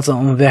anything else,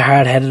 I'm a bit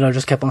hard headed. I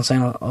just kept on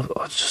saying,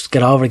 I'll just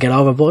get over it. But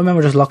I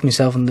remember just locking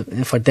myself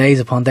for days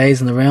upon days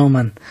in the room,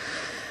 and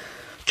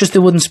just they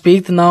wouldn't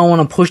speak to no one,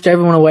 and pushed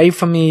everyone away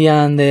from me,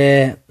 and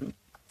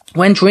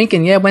went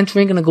drinking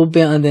a good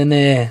bit, and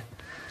then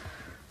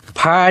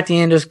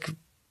partying, just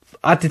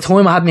at the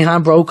time I had my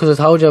hand broke because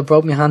I told you I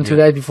broke my hand 2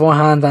 days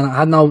beforehand, and I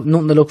had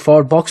nothing to look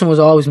forward. Boxing was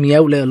always my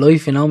outlet of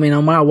life, you know what I mean?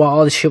 No matter what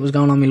all the shit was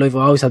going on in my life,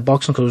 I always had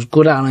boxing because I was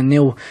good at it, and I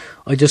knew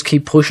I'd just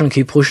keep pushing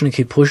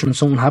and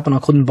something happened, I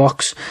couldn't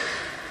box.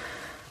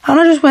 And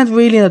I just went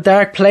really in a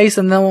dark place.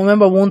 And then I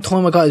remember one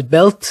time I got his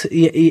belt.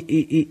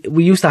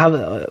 We used to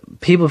have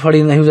people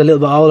probably who was a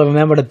little bit older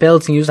remember the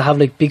belts, and used to have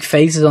like big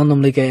faces on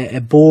them, like a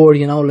boar,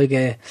 you know, like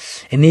an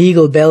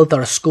eagle belt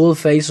or a skull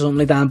face or something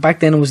like that. And back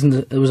then it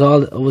was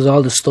all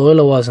the style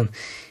it was. And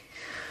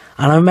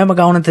I remember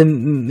going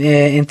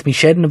into my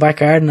shed in the back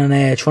garden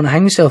and trying to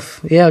hang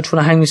myself. Yeah, I was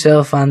trying to hang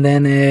myself, and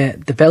then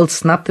the belt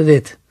snapped a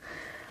bit,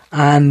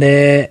 and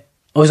I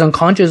was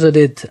unconscious. I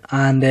did,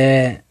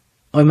 and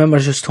I remember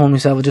just telling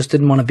myself I just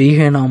didn't want to be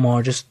here no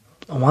more.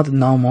 I wanted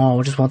no more.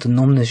 I just wanted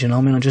numbness, you know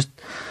what I mean?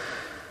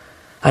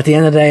 At the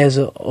end of the day, I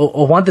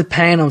wanted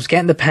pain. I was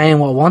getting the pain,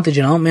 what I wanted,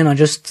 you know what I mean? I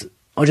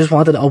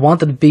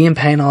wanted to be in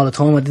pain all the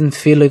time. I didn't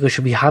feel like I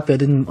should be happy. I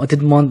didn't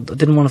want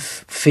to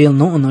feel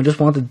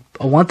nothing.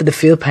 I wanted to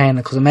feel pain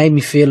because it made me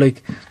feel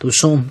like there was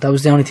something. That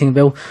was the only thing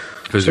about.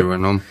 Because you were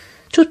numb.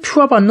 Just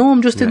proper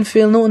numb. Just didn't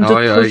feel nothing.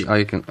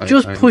 I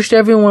pushed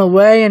everyone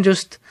away and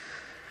just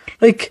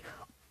like.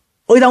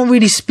 I don't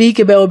really speak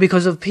about it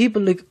because of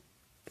people. I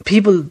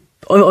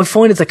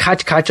find it's a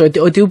catch. I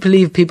do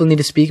believe people need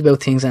to speak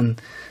about things, and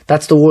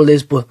that's the world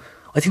is. But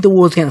I think the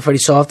world's getting very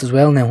soft as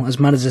well now. As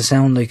mad as it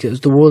sounds, like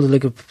the world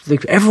is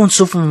like everyone's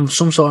suffering from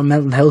some sort of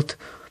mental health.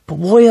 But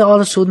why all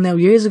of a sudden now?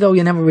 Years ago,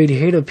 you never really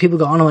heard of people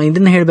going on. You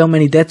didn't hear about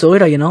many deaths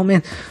either. You know what I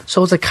mean?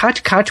 So it's a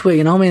catch with,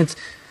 you know what I mean?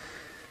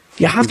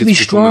 You have to be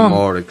strong.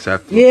 More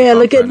acceptable. Yeah,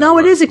 like it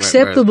is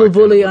acceptable,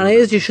 but like, and it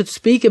is. You should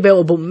speak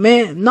about it, but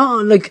man,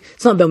 not like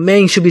it's not about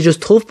men should be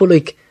just tough, but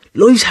like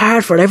life's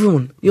hard for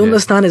everyone. You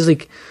understand? It's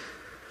like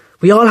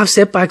we all have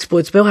setbacks, but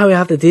it's about how we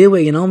have to deal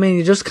with it. You know what I mean?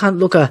 You just can't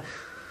look at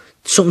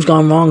something's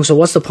gone wrong. So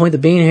what's the point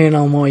of being here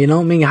no more? You know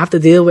what I mean? You have to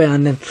deal with it,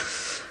 and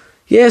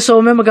then So I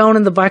remember going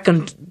in the back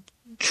and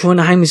trying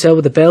to hang myself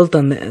with the belt,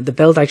 and the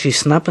belt actually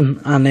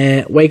snapping, and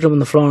waking up on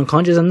the floor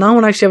unconscious, and no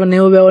one actually ever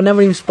knew about it.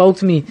 Never even spoke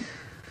to me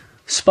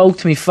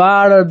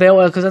father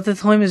about it, because at the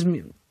time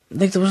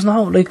like there was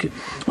no like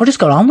I just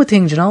got on with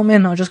things, you know what I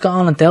mean? I just got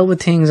on and dealt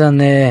with things, and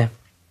that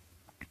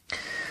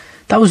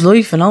was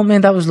life, you know what I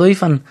mean? That was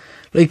life. And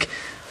like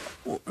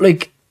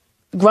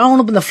growing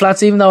up in the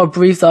flats, even though I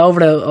briefed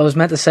over it, I was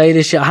meant to say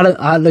this shit. I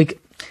had like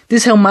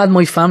this is how mad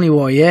my family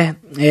were.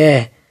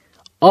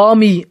 All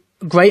me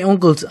great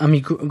uncles and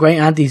me great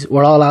aunties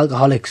were all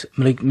alcoholics.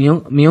 Like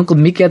my uncle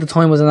Mickey at the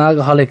time was an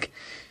alcoholic.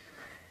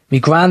 My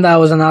granddad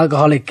was an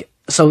alcoholic.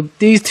 So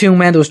these two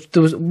men,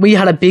 we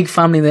had a big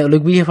family there.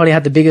 Like we probably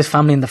had the biggest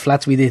family in the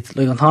flats we did.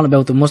 Like I'm talking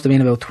about, there must have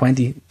been about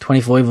 20,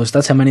 25 of us.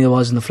 That's how many there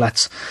was in the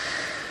flats.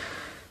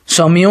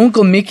 So my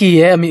uncle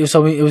Mickey, it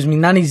was my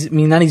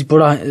nanny's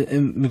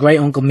brother, my great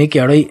uncle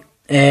Mickey, alright.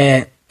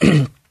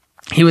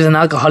 He was an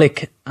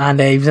alcoholic, and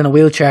he was in a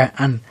wheelchair,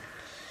 and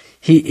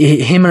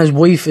him and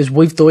his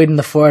wife died in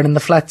the fire in the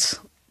flats,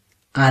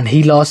 and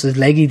he lost his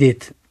leg. He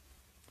did,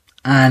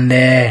 and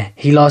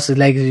he lost his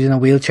leg. He was in a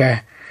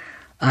wheelchair.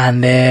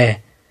 And this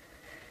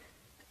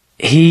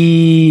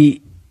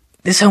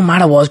is how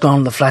mad I was going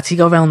on the flats. He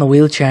got around the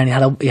wheelchair, and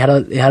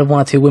he had one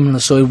or two women on the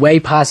side,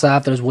 way past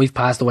after his wife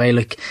passed away.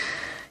 Like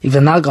he was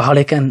an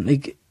alcoholic, and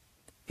like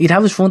he'd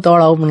have his front door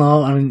open,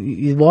 and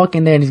he'd walk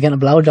in there, and he's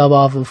getting a blowjob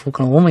off of a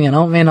fucking woman, you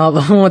know what I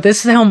mean?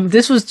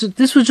 This was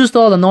just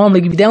all the norm.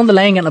 Like you'd be down the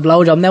lane getting a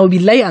blowjob. Now it'd be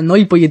late at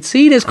night, but you'd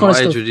see this kind of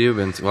stuff. What age would you have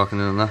been walking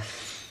in on that?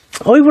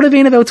 I would have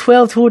been about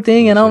 12,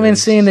 13, you know what I mean,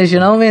 seeing this, you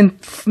know what I mean?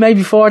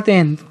 Maybe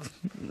 14.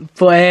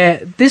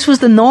 But this was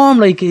the norm,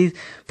 like,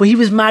 but he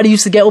was mad. He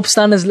used to get up,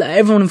 stand as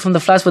everyone from the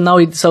flats, but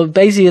now so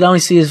basically you'd only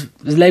see his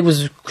leg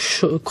was,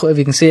 if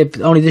you can see it,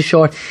 only this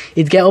short.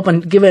 He'd get up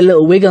and give it a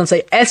little wiggle and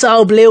say,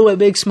 S.O. Blue, with a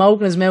big smoke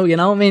in his mouth, you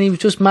know what I mean? He was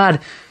just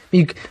mad.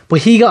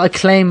 But he got a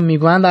claim, my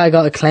granddad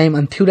got a claim,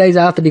 and 2 days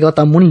after he got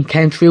that money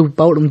came through,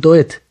 both of them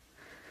died.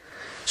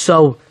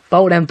 So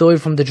both of them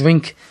died from the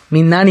drink.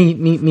 Me nanny,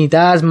 me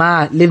dad's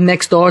ma, lived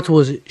next door to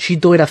us. She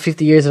died at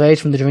 50 years of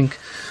age from the drink.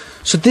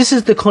 So this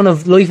is the kind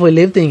of life I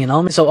lived in, you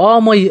know. So all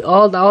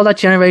that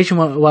generation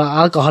were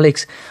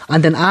alcoholics,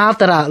 and then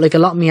after that, like a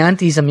lot of my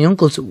aunties and my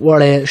uncles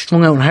were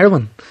strung out on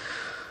heroin.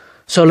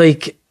 So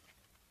like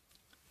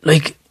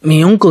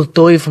my uncle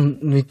died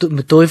from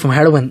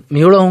heroin.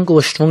 My other uncle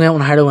was strung out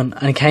on heroin,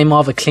 and he came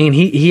off it clean.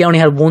 He only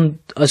had one,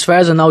 as far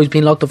as I know, he's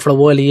been locked up for a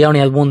while. He only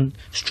had one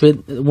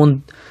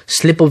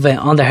slip of it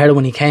on the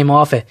heroin. He came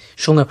off it,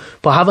 strung out.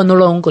 But I have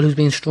another uncle who's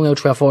been strung out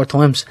 3 or 4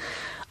 times.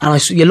 And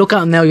you look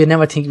at him now, you'd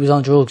never think he was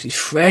on drugs. He's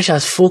fresh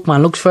as fuck,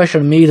 man. Looks fresher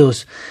than me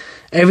does.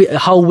 The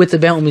whole width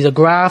about him. He's a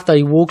grafter.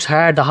 He works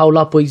hard the whole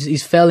lot, but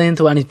he's fell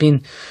into it, and he's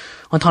been,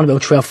 I'm talking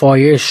about 3 or 4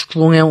 years,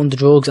 strung out on the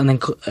drugs, and then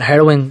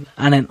heroin,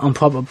 and then on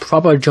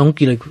proper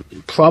junkie,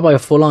 like proper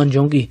full-on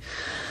junkie.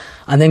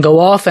 And then go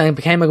off and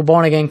became a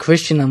born-again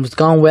Christian, and was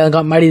going well,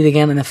 got married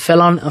again, and then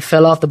fell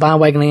off the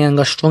bandwagon again and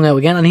got strung out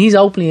again. And he's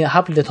openly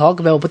happy to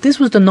talk about it. But this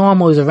was the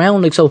norm I was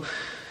around, like, so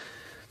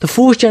the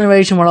first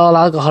generation were all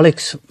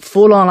alcoholics,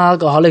 full-on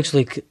alcoholics,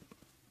 like,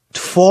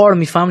 4 of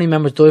my family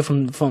members died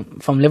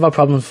from liver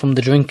problems from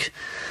the drink.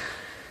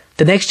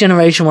 The next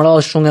generation were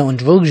all strung out on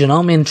drugs, you know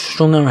what I mean?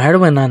 Strung out on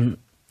heroin, and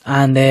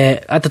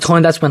at the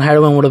time that's when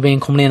heroin would have been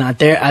coming in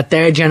at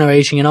their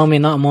generation, you know what I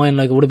mean? Not mine,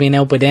 like it would have been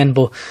out by then,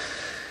 but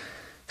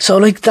so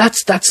like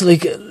that's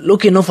like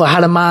lucky enough I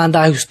had a man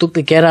that who stuck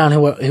together and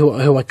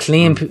who were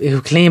clean,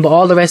 but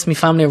all the rest of my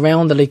family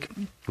around are like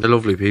they're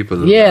lovely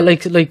people. Yeah,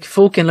 like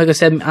fucking, like I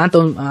said,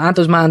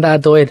 Anto's mum and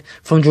dad died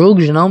from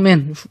drugs, you know what I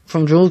mean?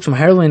 From drugs, from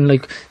heroin.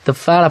 Like the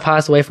fella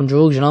passed away from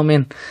drugs, you know what I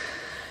mean?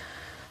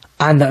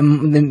 And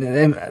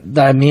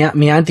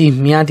my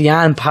auntie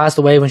Anne passed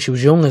away when she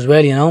was young as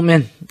well, you know what I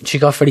mean? She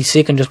got very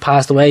sick and just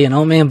passed away, you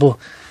know what I mean? But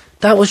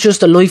that was just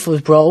the life I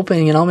was brought up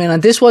in, you know what I mean?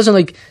 And this wasn't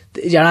like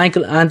your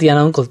auntie and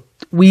uncle.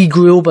 We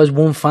grew up as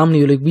one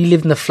family. Like we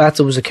lived in the flats.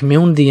 It was a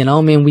community, you know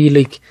what I mean? We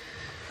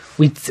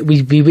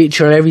be with each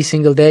other every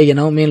single day, you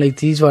know what I mean? Like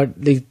these were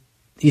like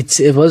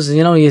it was,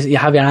 you know, you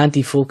have your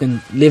auntie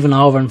fucking living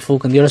over in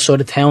fucking the other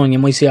side of town. You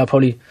might see her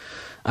probably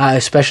at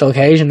a special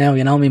occasion now,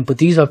 you know what I mean? But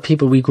these are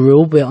people we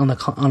grew up with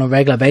on a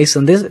regular basis,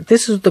 and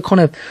this is the kind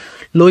of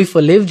life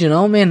I lived, you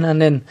know what I mean?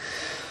 And then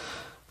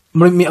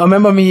I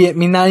remember me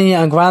nanny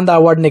and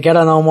granddad weren't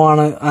together no more,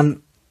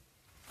 and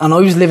I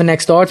was living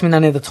next door to me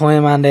nanny at the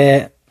time,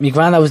 and my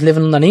granddad was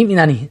living underneath me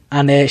nanny,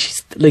 and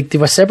she's like, they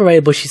were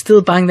separated, but she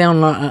still banged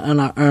down on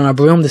her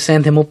broom to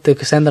send him up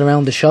to send her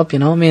around the shop, you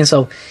know what I mean?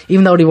 So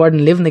even though they weren't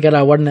living together,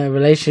 or weren't in a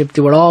relationship,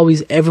 they were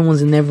always,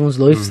 everyone's in everyone's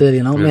life still,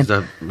 you know what I mean?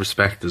 There's that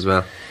respect as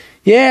well.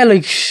 Yeah,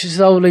 like,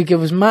 so, like, it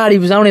was mad. He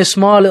was only a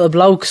small little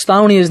bloke.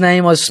 Stoney, his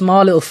name was.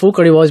 Small little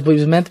fucker he was, but he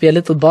was meant to be a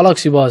little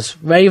bollocks, he was.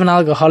 Raving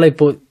alcoholic,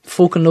 but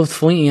fucking loved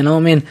fighting, you know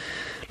what I mean?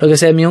 Like I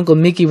said, my uncle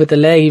Mickey with the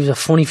leg, he was a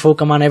funny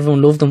fucker, man. Everyone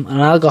loved him.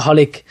 An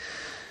alcoholic.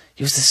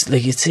 He was just,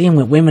 like, you'd see him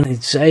with women, and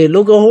he'd say,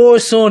 look at her,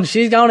 son,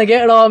 she's going to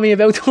get it on me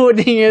about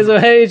 13 years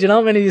of age, you know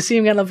what I mean? You see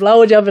him getting a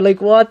blowjob, you're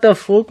like, what the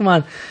fuck,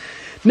 man?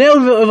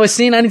 Now, if I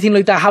seen anything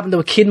like that happen to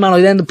a kid, man,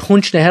 I'd end up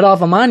punching the head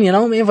off a man, you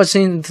know what I mean? If I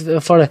seen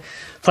for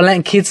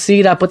letting kids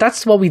see that, but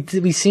that's what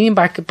we seen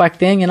back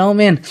then, you know what I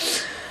mean?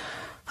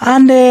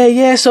 And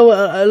yeah, so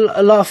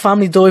a lot of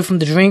family died from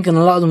the drink, and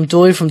a lot of them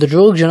died from the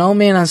drugs, you know what I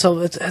mean? And so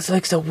it's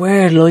like it's a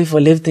weird life I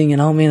lived in, you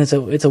know what I mean?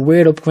 It's a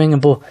weird upbringing,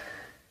 but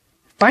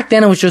back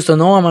then it was just a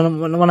norm.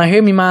 And when I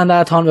hear my man and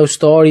dad talking about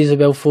stories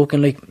about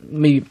fucking like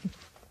my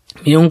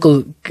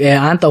uncle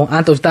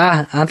Anto's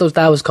dad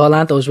was called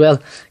Anto as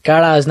well.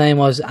 Garda his name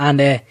was,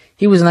 and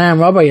he was an armed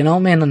robber, you know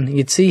what I mean? And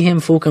you'd see him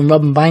fucking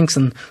robbing banks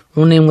and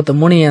running in with the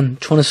money and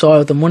trying to sort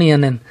out the money,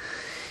 and then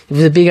he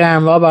was a big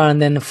armed robber,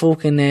 and then he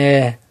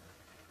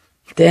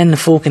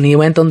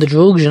went on the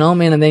drugs, you know what I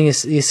mean? And then you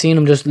seen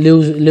him just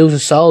lose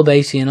his soul,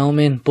 basically, you know what I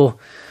mean? But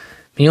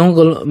my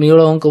other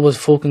uncle was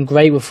fucking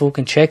great with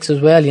fucking checks as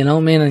well, you know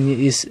what I mean? And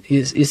you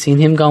seen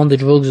him going to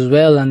drugs as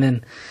well, and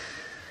then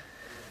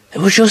it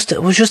was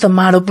just a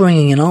mad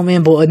upbringing, you know what I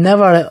mean? But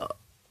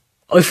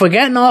I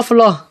forget an awful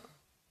lot.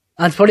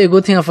 And it's probably a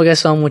good thing I forget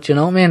so much, you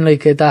know what I mean?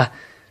 Like that.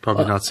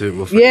 Probably not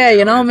suitable for yeah,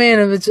 you know what I mean?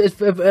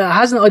 It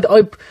hasn't.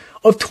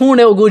 I've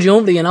turned out a good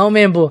jumpy, you know what I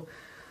mean? But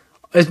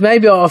it's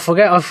maybe I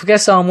forget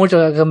so much.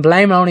 I can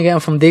blame it only getting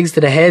from digs to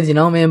the head, you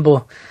know what I mean?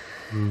 But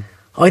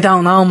I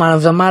don't know, man. It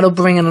was a mad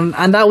upbringing,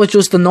 and that was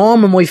just the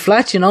norm in my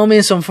flat, you know what I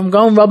mean? So from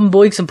going robbing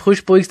bikes and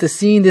push bikes to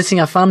seeing this thing,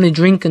 a family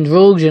drinking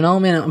drugs, you know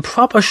what I mean? And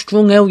proper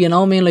strung out, you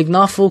know what I mean? Like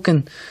not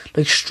fucking,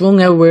 like strung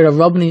out where they're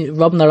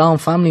robbing their own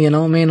family, you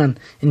know what I mean? And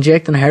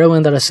injecting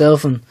heroin to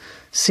themselves, and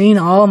seeing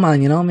it all,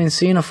 man, you know what I mean?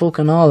 Seeing it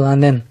fucking all,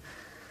 and then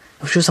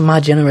it was just a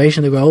mad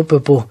generation to grow up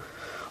with, but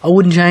I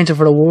wouldn't change it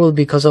for the world,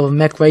 because I've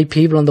met great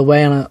people on the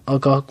way, and I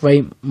got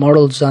great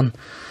morals, and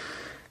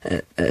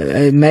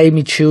it made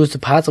me choose the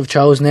path I've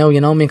chose now,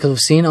 you know what I mean? Because I've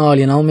seen all,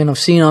 you know what I mean? I've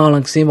seen all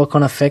and seen what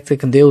kind of effect it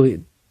can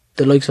do,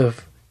 the likes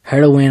of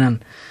heroin,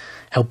 and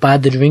how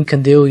bad the drink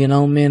can do, you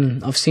know what I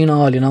mean? I've seen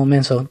all, you know what I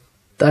mean? So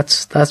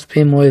that's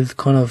been my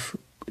kind of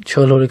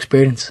childhood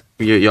experience.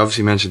 You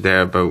obviously mentioned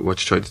there about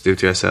what you tried to do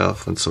to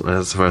yourself, and so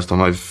that's the first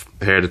time I've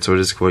heard it, so it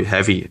is quite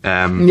heavy.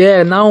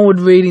 Yeah, no one would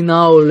really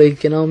know,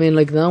 like, you know what I mean?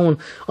 Like, no one,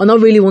 I'm not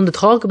really one to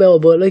talk about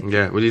it, but like...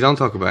 Yeah, well, you don't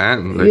talk about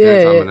anything, like,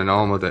 yeah, on a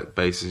normal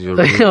basis. You're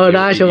like,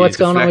 what's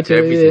going on with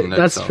you? Yeah, like,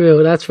 that's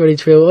true, that's really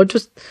true. I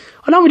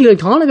don't really like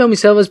talking about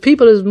myself.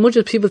 As much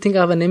as people think I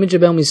have an image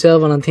about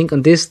myself, and I'm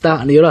thinking this,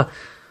 that and the other,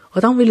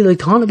 I don't really like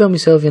talking about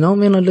myself, you know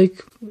what I mean?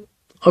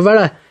 I'd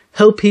rather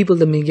help people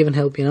than me giving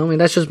help, you know what I mean?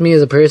 That's just me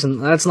as a person.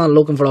 That's not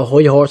looking for a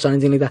high horse or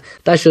anything like that.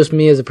 That's just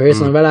me as a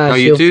person. I'd rather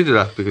you do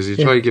that, because you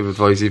try to give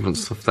advice, even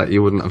stuff that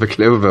you wouldn't have a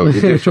clue about.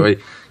 You do try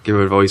to give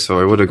advice,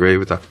 so I would agree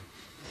with that.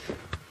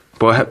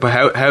 But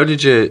how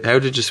did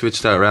you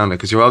switch that around?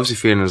 Because you're obviously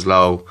feeling as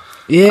low,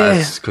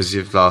 because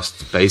you've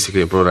lost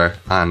basically a brother,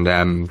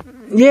 and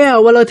yeah.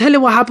 Well, I'll tell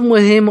you what happened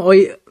with him.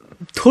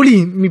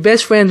 Tully, my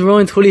best friend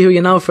Ryan Tully, who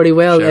you know very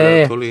well.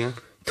 Tully, yeah.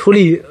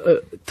 Tully,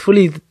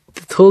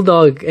 the Tull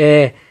dog.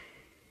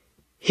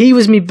 He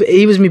was my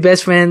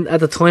best friend at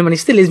the time, and he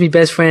still is my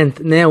best friend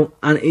now.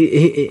 And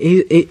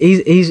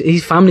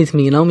he's family to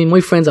me, you know what I mean?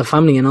 My friends are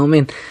family, you know what I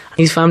mean?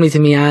 He's family to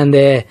me, and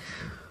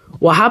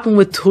what happened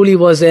with Tully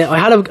was I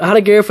had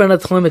a girlfriend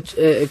at the time,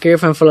 a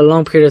girlfriend for a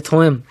long period of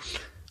time.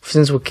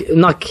 Since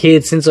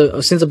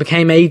I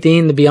became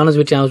 18, to be honest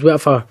with you, I was with her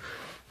for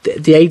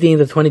the 18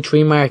 to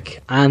 23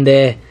 mark,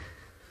 and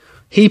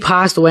he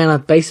passed away, and I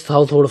basically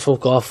told her to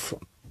fuck off.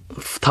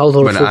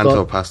 When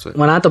Anto passed away.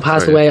 When Anto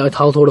passed away, I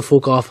told her to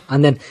fuck off,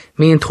 and then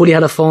me and Tully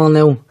had a falling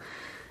out,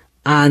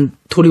 and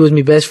Tully was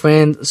my best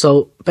friend.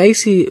 So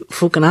basically,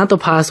 fucking Anto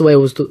passed away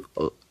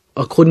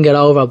I couldn't get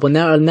over it, but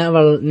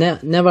never,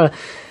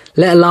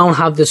 let alone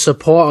have the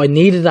support I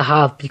needed to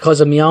have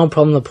because of my own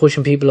problem of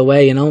pushing people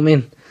away. You know what I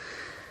mean?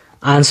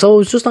 And so it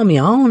was just on my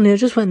own. I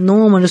just went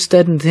numb and just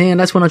stayed in the thing. And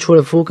that's when I tried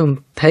to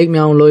fucking take my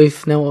own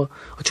life. Now,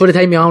 I tried to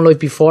take my own life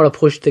before I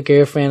pushed the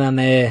girlfriend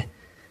and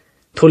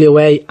Tully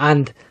away.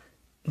 And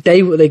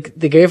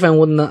the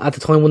girlfriend at the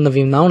time wouldn't have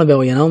even known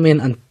about it, you know what I mean?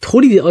 And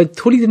Tully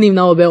didn't even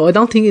know about it. I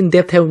don't think in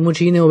depth how much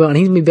he knew about it. And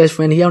he's my best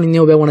friend. He only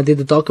knew about when I did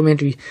the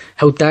documentary,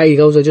 how dark he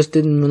goes. I just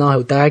didn't know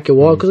how dark it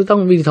was because I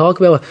don't really talk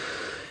about it.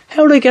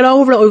 How did I get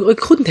over it? I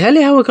couldn't tell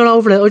you how I got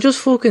over it. I just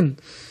fucking,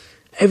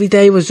 every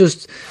day was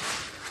just...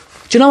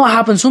 Do you know what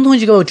happens? Sometimes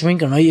you go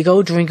drinking, right? You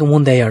go drinking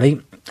one day, right?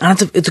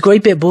 And it's a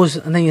great bit of buzz.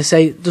 And then you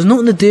say, there's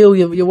nothing to do.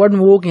 You weren't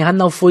walking. You had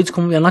no fights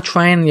coming. You're not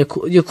training.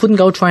 You couldn't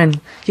go train.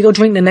 You go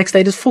drinking the next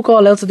day. There's fuck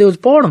all else to do. It's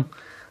boredom.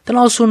 Then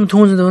all of a sudden it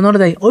turns into another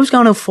day. I was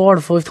going out 4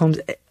 to 5 times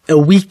a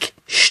week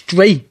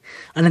straight.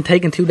 And then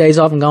taking 2 days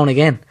off and going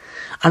again.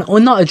 And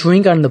I'm not a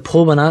drinker in the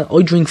pub. And I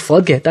drink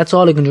vodka. That's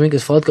all I can drink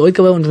is vodka. I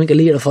go out and drink a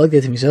litre of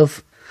vodka to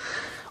myself.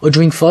 I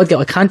drink vodka.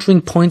 I can't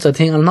drink pints. I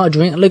think I'm not a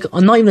drinker. Like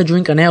I'm not even a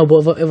drinker now.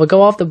 But if I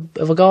go off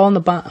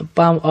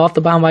off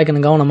the bandwagon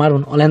and go on a mad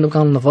one, I'll end up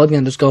going on the vodka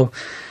and just go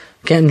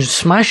getting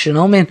smashed. You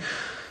know what I mean?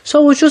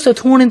 So it was just a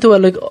turn into it.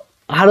 Like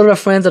I had other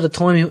friends at the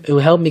time who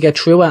helped me get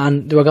through it,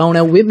 and they were going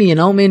out with me. You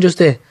know what I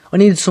mean? I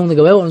needed someone to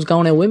go out, and I was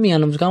going out with me,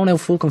 and I was going out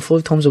fucking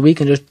 5 times a week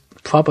and just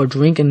proper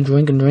drinking.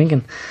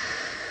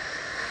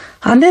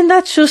 And then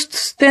that's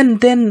just, then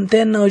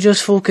I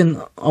just fucking,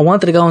 I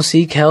wanted to go and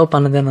seek help,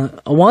 and then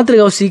I wanted to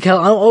go seek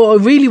help.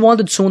 I really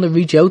wanted someone to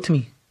reach out to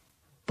me.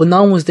 But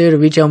no one was there to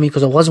reach out to me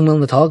because I wasn't willing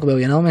to talk about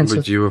it, you know what I mean?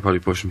 But you were probably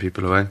pushing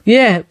people away.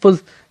 Yeah,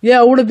 but,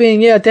 I would have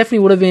been, I definitely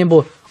would have been,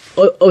 but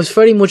I was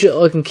very much,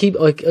 I can keep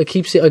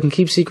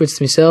secrets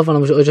to myself,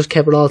 and I just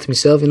kept it all to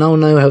myself, you know,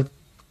 now I have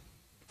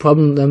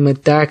problems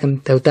with dark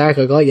and how dark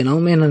I got, you know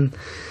what I mean? And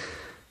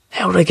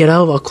how did I get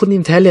over? I couldn't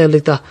even tell you,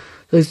 like that,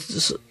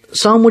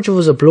 so much of it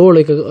was a blur.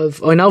 Like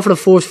I know for the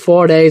first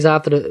 4 days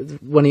after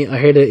when I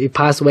heard that he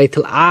passed away,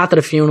 till after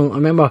the funeral, I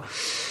remember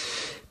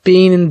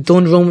being in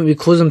Dundrum with my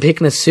cousin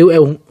picking a suit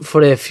out for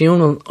the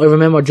funeral. I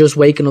remember just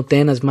waking up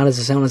then, as mad as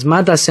it sounds. As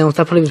mad that sounds,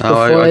 that probably was before.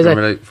 I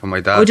remember that from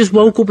my dad. I just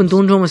woke up in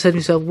Dundrum and said to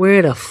myself,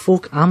 "Where the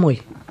fuck am I?"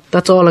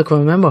 That's all I can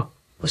remember.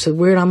 I said,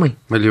 "Where am I?"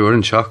 Well, you were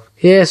in shock.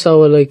 Yeah, so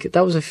like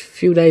that was a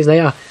few days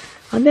later,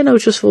 and then I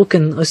was just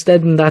fucking. I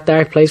stayed in that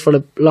dark place for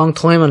a long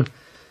time, and.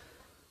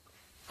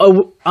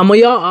 Am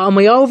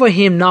I over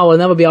him? No, I'll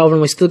never be over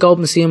him. I still go up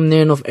and see him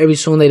near enough every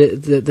Sunday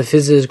to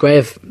visit his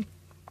grave.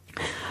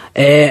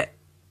 But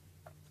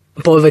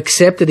I've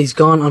accepted he's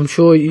gone. I'm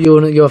sure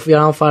your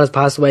own father's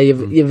passed away.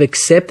 You've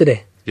accepted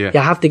it. Yeah. You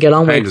have to get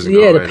on with it.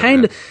 Yeah, the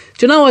pain. Do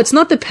you know? It's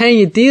not the pain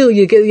you deal.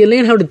 You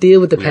learn how to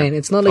deal with the pain.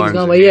 It's not like it's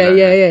gone away.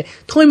 Yeah.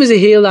 Time is a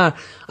healer,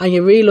 and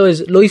you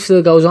realise life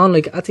still goes on.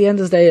 Like at the end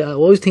of the day, when I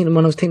was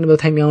thinking about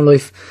taking my own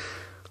life.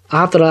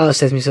 After that, I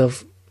said to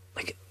myself,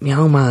 like, my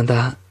own man,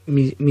 that.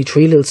 Me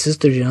 3 little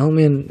sisters, you know what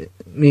I mean?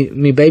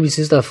 Me baby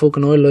sister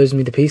fucking idolised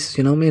me to pieces,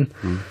 you know what I mean?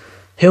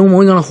 How am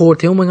I gonna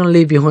hurt? How am I gonna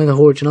leave behind the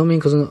hurt? You know what I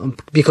mean?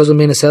 Because I'm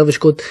being a selfish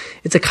good.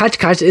 It's a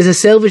catch. Is it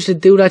selfish to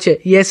do that?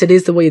 Yes, it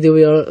is the way you do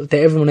it to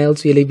everyone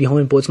else you leave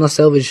behind, but it's not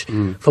selfish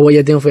for what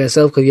you're doing for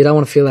yourself because you don't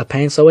want to feel that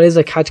pain. So it is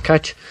a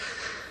catch.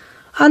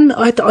 And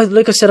I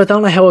like I said, I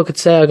don't know how I could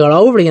say I got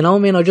over it. You know what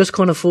I mean? I just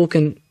kind of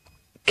fucking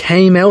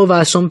came out of it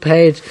at some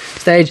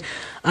stage.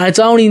 And it's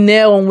only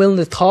now I'm willing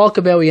to talk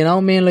about it, you know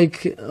what I mean?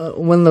 Like,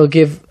 I'm willing to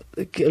give,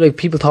 like,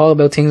 people talk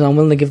about things, I'm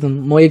willing to give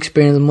them my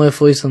experience and my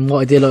advice and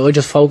what I did. Like, I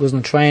just focused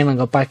on training and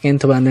got back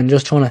into it and then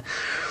just trying to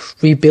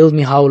rebuild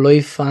my whole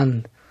life.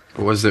 And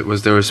was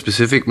there a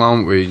specific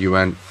moment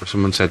where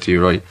someone said to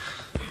you, right,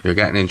 you're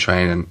getting in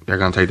training, you're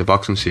going to take the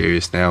boxing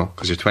serious now,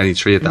 because you're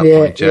 23 at that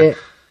point, yeah.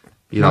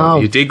 You know,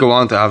 you did go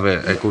on to have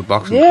a good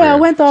boxing career. I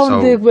went on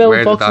and did well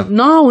with boxing.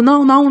 No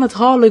one at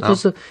all. Like,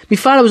 cause, my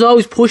father was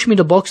always pushing me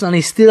to boxing, and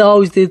he still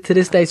always did to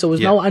this day. So it was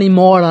not any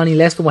more or any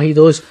less than what he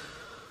does.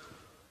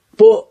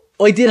 But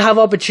I did have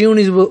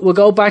opportunities. We'll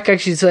go back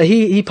actually. So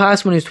he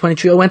passed when he was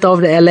 23. I went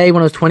over to LA when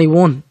I was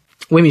 21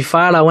 with my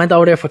father. I went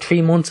over there for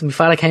 3 months, and my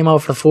father came over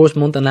for the first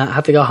month, and I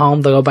had to go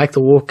home to go back to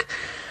work.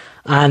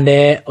 And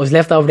I was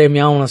left over there on my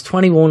own when I was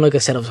 21. Like I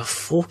said, I was a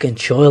fucking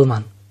child,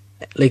 man.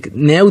 Like,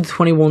 now the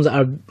 21s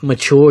are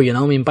mature, you know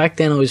what I mean? Back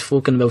then I was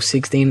fucking about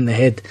 16 in the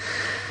head.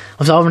 I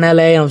was over in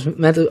LA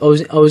and I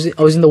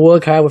was in the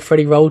World Card with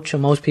Freddie Roach,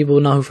 and most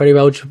people know who Freddie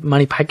Roach,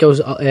 Manny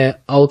Pacquiao's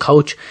old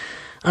coach.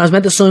 And I was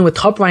meant to sign with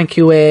Top Rank,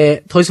 who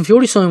Tyson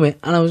Fury signed with,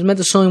 and I was meant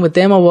to sign with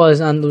them and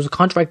there was a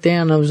contract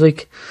there, and I was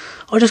like,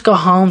 I just got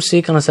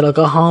homesick, and I said I'll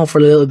go home for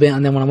a little bit.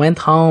 And then when I went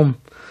home,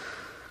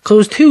 because I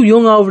was too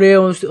young over there,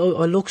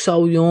 I looked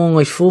so young.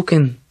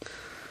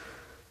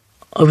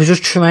 I was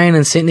just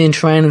training, sitting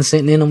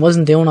in, and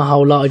wasn't doing a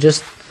whole lot. I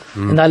just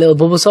in that little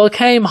bubble. So I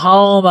came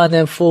home, and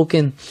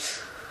then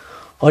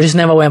I just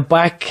never went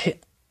back.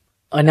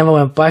 I never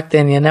went back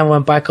then. I never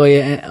went back. I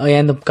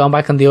ended up going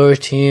back on the Irish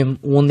team,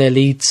 won the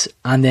elites,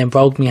 and then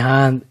broke my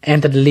hand.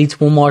 Entered the elites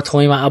one more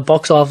time at a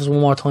box office one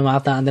more time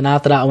after that, and then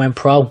after that I went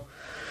pro.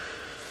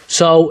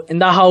 So in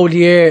that whole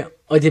year,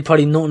 I did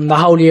probably nothing. The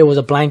whole year was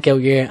a blank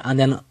out year, and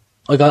then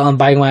I got on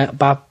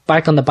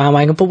back on the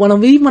bandwagon. But when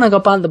I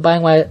got back on the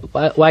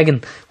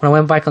bandwagon, when I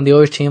went back on the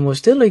Irish team, I was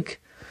still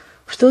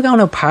going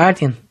out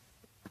partying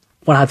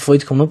when I had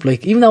fights coming up.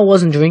 Like, even though I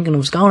wasn't drinking, I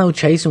was going out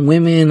chasing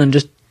women and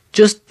just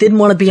didn't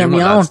want to be on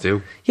my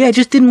own. Yeah,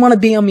 just didn't want to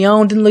be on my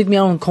own. Didn't like my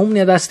own company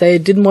at that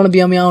stage. Didn't want to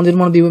be on my own. Didn't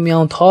want to be with my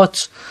own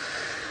thoughts.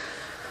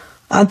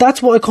 And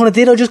that's what I kind of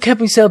did. I just kept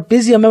myself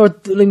busy. I remember,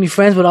 like, my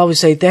friends would always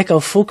say,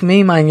 Deco, fuck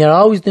me, man, you're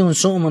always doing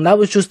something. And that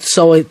was just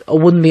so I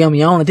wouldn't be on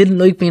my own. I didn't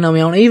like being on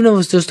my own. Even if it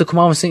was just to come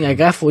over and sing a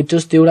gaff, I'd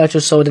just do that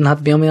just so I didn't have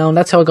to be on my own.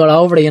 That's how I got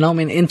over it, you know what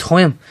I mean, in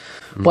time.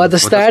 But at the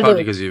start, that's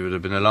probably because you would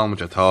have been alone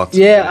with your thoughts.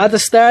 Yeah, at the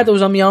start I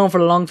was on my own for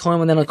a long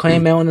time, and then I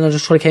came out and then I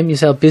just tried to keep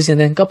myself busy,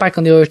 and then got back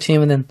on the Irish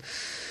team, and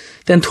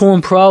then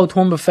turned pro,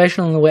 turned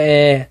professional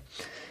with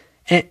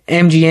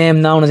MGM,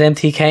 known as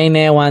MTK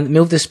now, and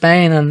moved to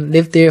Spain and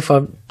lived there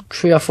for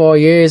 3 or 4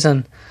 years,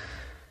 and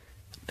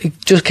it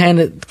just kind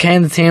of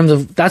came to terms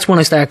of that's when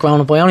I started growing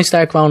up. I only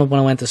started growing up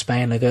when I went to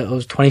Spain. Like, I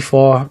was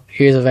 24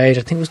 years of age.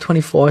 I think it was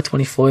 24 I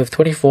think it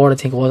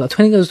was. I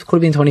think it could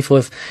have been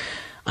 25.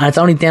 And it's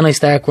only then I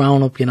start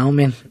growing up, you know what I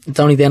mean? It's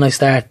only then I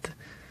start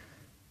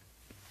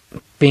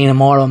being a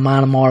more of a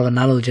man and more of an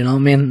adult, you know what I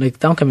mean? Like,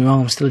 don't get me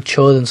wrong, I'm still a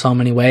child in so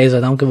many ways. I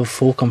don't give a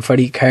fuck. I'm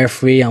very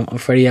carefree. I'm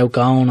very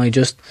outgoing.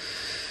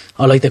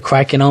 I like the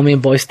crack, you know what I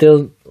mean? But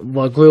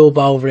I grew up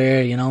over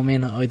there, you know what I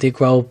mean? I did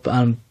grow up,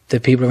 and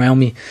the people around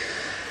me.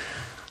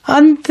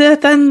 And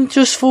then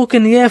just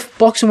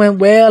boxing went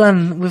well,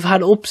 and we've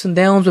had ups and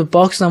downs with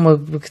boxing,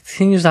 and we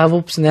continue to have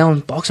ups and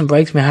downs. Boxing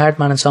breaks my heart,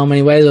 man, in so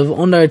many ways. I've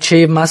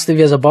underachieved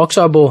massively as a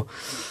boxer, but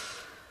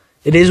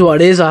it is what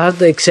it is. I have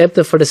to accept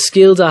it. For the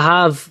skills I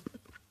have,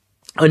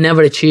 I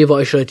never achieve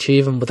what I should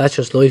achieve, but that's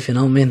just life, you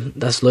know what I mean?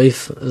 That's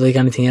life. Like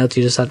anything else,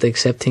 you just have to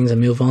accept things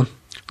and move on.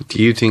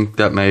 Do you think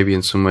that maybe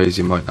in some ways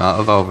you might not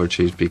have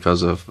overachieved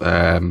because of,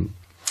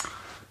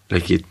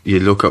 like, you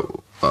look at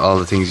all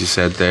the things you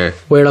said there,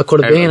 where I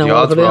could have been, the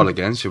odds were all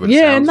against you?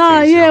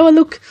 Well,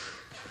 look,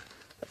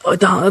 I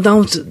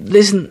don't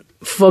listen.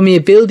 For my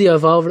ability,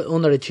 I've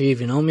underachieved.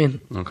 You know what I mean?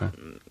 Okay.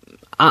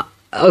 I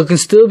can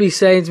still be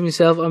saying to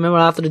myself. I remember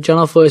after the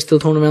John fight, I still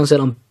turned around and said,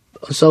 "I'm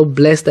so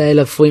blessed that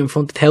I fight in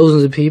front of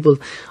thousands of people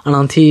and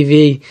on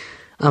TV."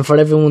 And for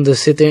everyone to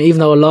sit there, even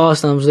though I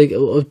lost, and I was like, I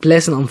was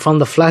blessed. I'm from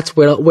the flats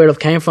where I've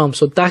came from.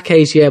 So that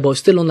case, yeah, but I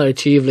still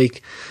underachieved,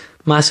 like,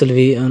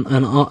 massively, and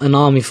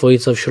all my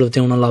fights I should have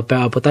done a lot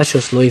better. But that's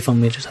just life,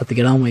 and we just have to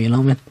get on with it, you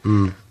know what I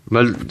mean?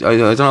 Well, I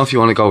don't know if you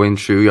want to go in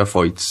through your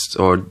fights,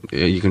 or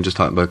you can just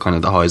talk about kind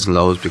of the highs and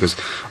lows, because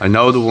I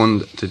know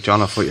the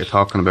John fight you're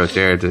talking about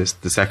there, the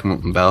second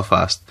one in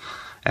Belfast,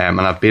 and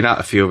I've been at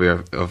a few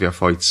of your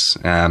fights,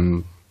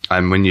 and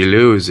when you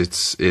lose,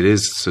 it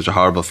is such a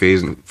horrible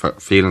feeling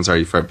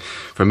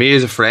for me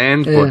as a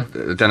friend, yeah.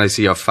 But then I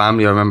see your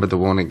family. I remember the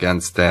one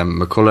against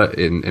McCullough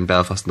in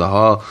Belfast in the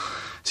hall,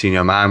 seeing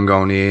your mum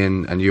going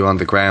in and you on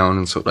the ground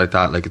and stuff like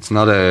that. Like, it's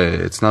not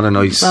a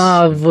nice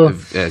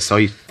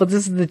sight. But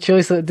this is the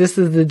choice. This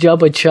is the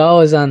job I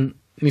chose, and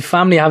my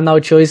family have no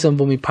choice.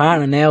 But my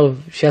partner now,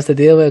 she has to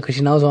deal with it because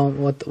she knows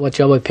what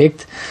job I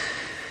picked.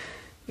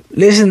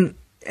 Listen.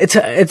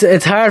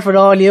 It's hard for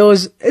all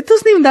yous. It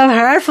doesn't even that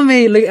hard for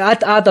me. Like,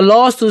 at the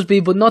loss does be,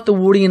 but not the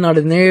worrying or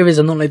the nerves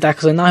and nothing like that,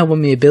 because I know what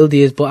my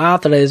ability is. But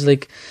after that, it's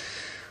like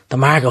the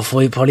Marco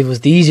fight probably was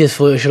the easiest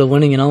fight I should have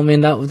winning. You know what I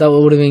mean? That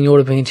would have been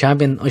European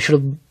champion. I should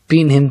have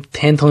beaten him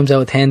 10 times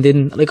out of 10.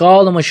 Didn't, like, all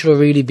of them I should have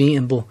really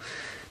beaten. But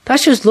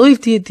that's just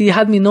life. They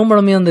had me number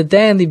on me on the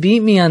day, and they beat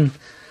me, and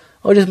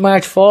I just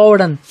marched forward.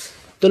 And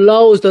the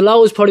lows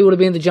probably would have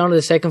been the John of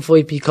the second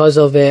fight, because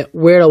of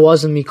where I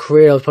was in my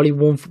career. I was probably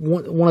one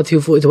or two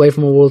fights away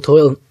from a world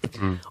title.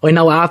 I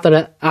know after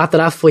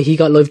that fight, he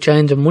got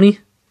life-changing money.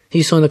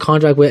 He signed a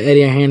contract with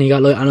Eddie Ahern,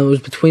 and it was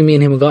between me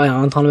and him. I got it.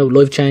 I'm talking about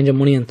life-changing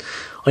money, and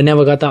I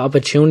never got that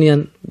opportunity.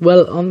 And,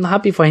 well, I'm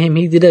happy for him.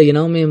 He did it, you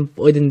know what I mean?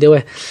 I didn't do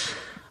it.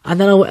 And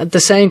then at the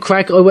same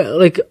crack,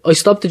 I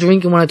stopped the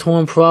drinking when I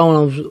turned pro, and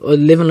I was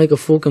living like a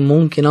fucking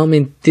monk, you know what I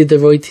mean? Did the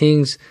right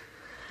things.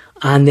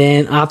 And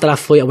then after that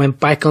fight, I went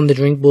back on the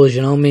drink buzz,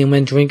 you know what I mean?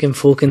 Went drinking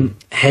fucking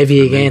heavy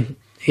again.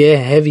 Yeah,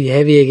 heavy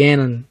again,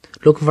 and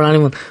looking for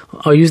anyone.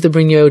 I used to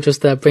bring you out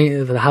just to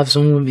have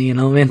someone with me, you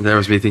know what I mean? There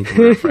was me thinking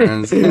about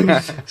friends.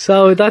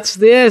 So that's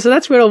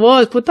where I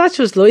was. But that's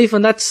just life,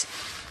 and that's,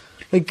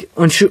 like,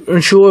 I'm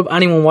sure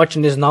anyone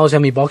watching this knows how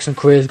my boxing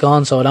career has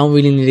gone, so I don't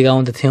really need to go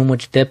into too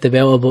much depth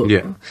about it. But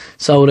yeah.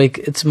 So, like,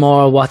 it's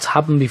more what's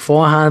happened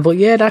beforehand. But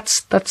yeah,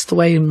 that's the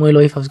way my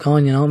life has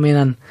gone, you know what I mean?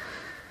 And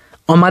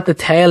I'm at the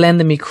tail end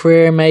of my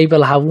career. Maybe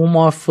I'll have one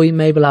more fight.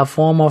 Maybe I'll have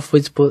 4 more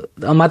fights. But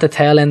I'm at the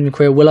tail end of my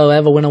career. Will I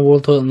ever win a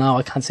world title? No,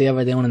 I can't see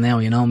ever doing it now.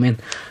 You know what I mean?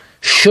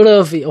 Should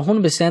have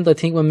 100%. I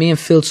think when me and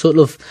Phil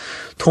Sutcliffe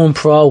turned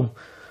pro,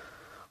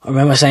 I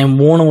remember saying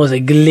one of us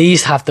at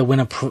least have to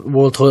win a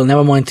world title.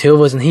 Never mind 2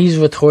 of us, and he's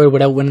retired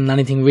without winning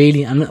anything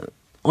really. And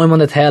I'm on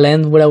the tail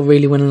end without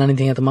really winning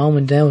anything at the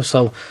moment now.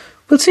 So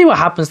we'll see what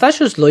happens. That's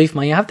just life,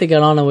 man. You have to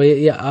get on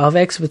away. Yeah, I have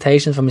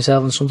expectations for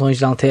myself, and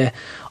sometimes you don't take it.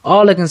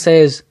 All I can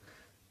say is,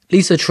 at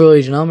least I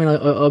tried, you know what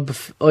I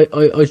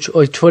mean?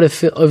 I try to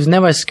feel, I was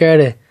never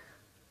scared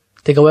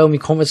to go out of my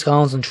comfort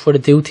zones and try to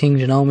do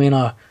things, you know what I mean?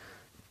 Or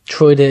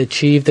try to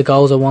achieve the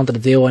goals I wanted to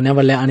do. I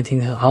never let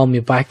anything hold me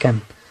back,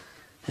 and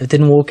if it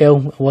didn't work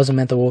out, it wasn't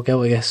meant to work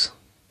out, I guess.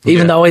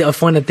 Even though I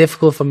find it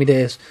difficult for me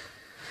to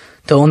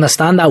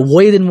understand that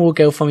why it didn't work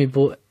out for me,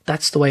 but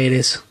that's the way it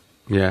is.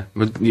 Yeah,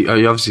 but you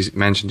obviously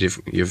mentioned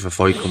you've a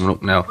fight coming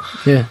up now.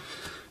 Yeah.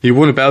 You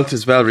won a belt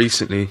as well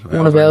recently.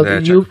 Won a belt.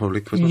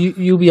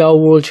 UBO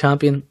World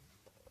Champion.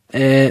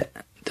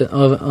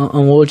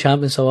 I'm World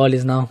Champion, so all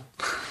is now.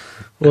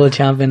 World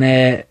Champion.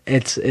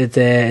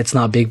 It's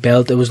not a big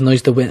belt. It was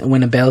nice to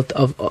win a belt.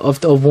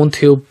 I've won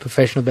 2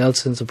 professional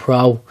belts since a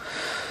pro.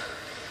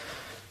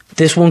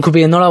 This one could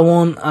be another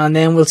one, and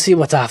then we'll see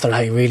what's after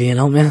that, really, you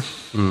know, man.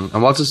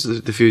 And what does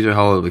the future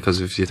hold?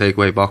 Because if you take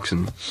away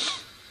boxing,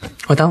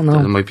 I don't know.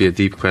 It might be a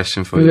deep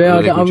question for you.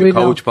 Yeah, would you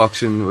coach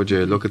boxing? Would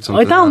you look at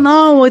something? I don't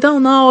know.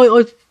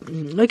 I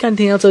like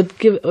anything else. I'd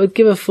give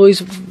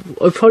advice.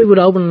 I probably would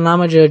open an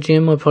amateur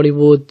gym. I probably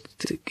would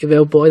give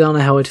out, but I don't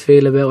know how I'd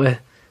feel about it.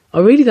 I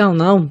really don't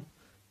know.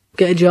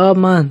 Get a job,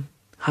 man.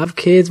 Have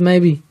kids,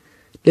 maybe.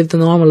 Live the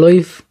normal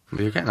life. But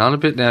you're getting on a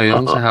bit now. You're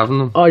not having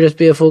them. Or just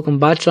be a fucking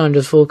bachelor and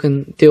just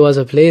fucking do as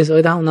I please. I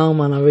don't know,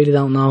 man. I really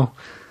don't know.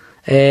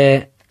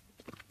 Have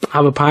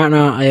a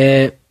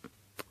partner.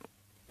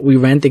 We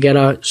rent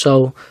together,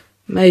 so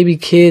maybe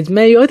kids,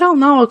 maybe, I don't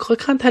know, I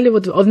can't tell you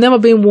what, I've never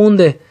been one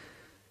to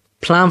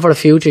plan for the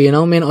future, you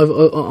know what I mean? I've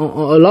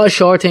a lot of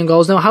short-term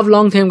goals. Now I have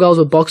long-term goals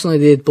with boxing, I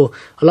did, but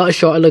a lot of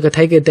short, like I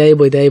take it day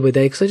by day by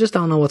day, because I just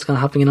don't know what's going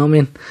to happen, you know what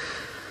I mean?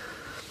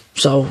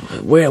 So,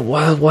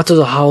 what does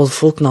it hold?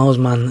 Fuck knows,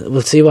 man.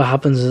 We'll see what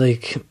happens,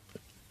 like,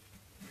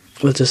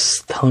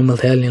 time will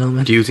tell, you know what I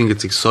mean? Do you think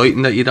it's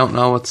exciting that you don't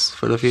know what's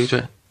for the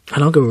future? I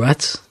don't give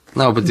rats.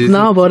 No, but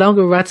I don't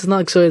give rats. It's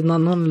not exciting.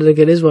 Nothing. Like,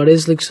 it is what it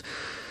is. Like,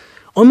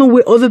 I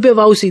have a bit of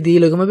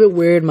OCD. Like, I'm a bit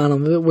weird, man.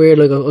 I'm a bit weird.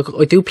 Like,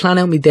 I do plan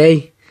out my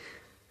day.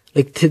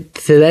 Like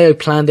today, I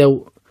planned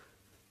out.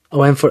 I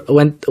went for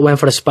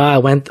the spa. I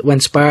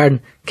went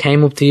sparring.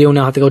 Came up to you.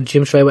 Now I have to go to the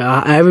gym straight away.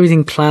 I have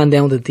everything planned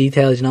down to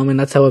details. You know what I mean?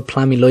 That's how I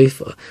plan my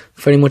life,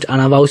 very much.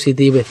 And I have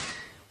OCD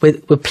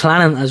with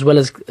planning as well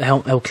as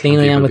how clean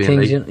I am with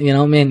things. You know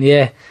what I mean?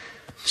 Yeah.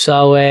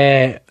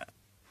 So.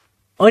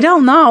 I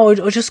don't know.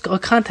 I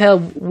can't tell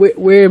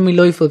where my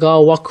life will go,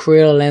 what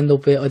career I'll end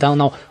up with. I don't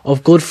know.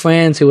 I've good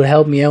friends who will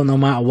help me out no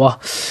matter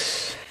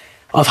what.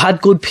 I've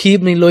had good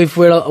people in my life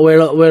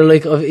where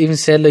like I've even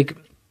said, like,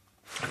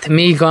 to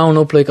me growing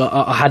up, like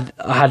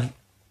I've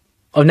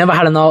never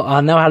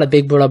had a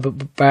big brother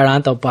bar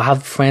Anto, but I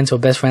have friends who are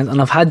best friends, and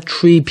I've had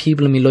 3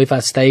 people in my life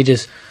at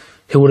stages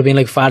who would have been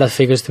like father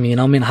figures to me. You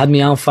know what I mean? I had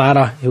my own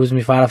father, who was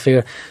my father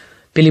figure.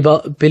 Billy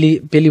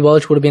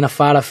Walsh would have been a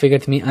father figure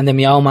to me, and then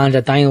my old manager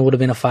Daniel would have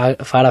been a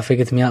father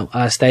figure to me at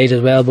a stage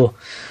as well. But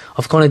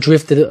I've kind of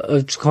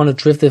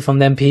drifted from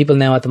them people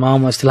now at the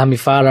moment. I still have my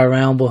father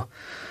around, but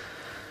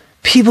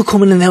people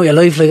coming in and out of your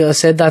life, like I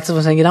said, that's what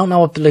I'm saying. You don't know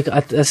what, like,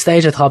 at a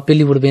stage I thought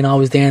Billy would have been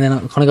always there, and then I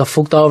kind of got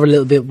fucked over a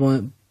little bit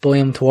by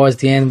him towards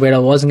the end, where I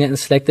wasn't getting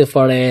selected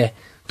for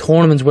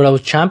tournaments where I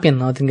was champion.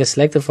 I didn't get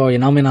selected for, you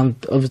know what I mean?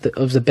 I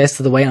was the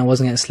best of the weight, and I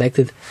wasn't getting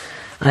selected.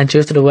 And I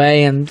drifted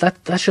away, and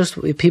that's just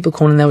people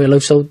coming in and out of your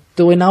life. So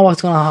do we know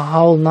what's going to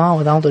hold? No,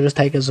 I don't. I just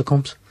take it as it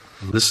comes.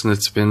 Listen,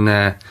 it's been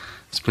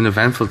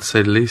eventful, to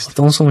say the least. I've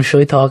done some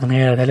shy talking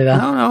here, I tell you that.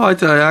 No,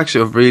 I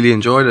actually have really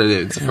enjoyed it.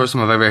 It's the first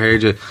time I've ever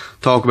heard you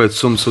talk about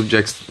some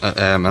subjects,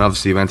 and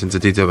obviously you went into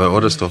detail about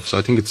other stuff. So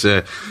I think it's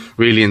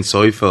really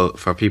insightful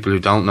for people who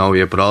don't know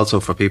you, but also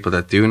for people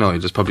that do know you.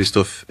 There's probably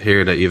stuff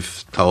here that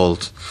you've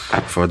told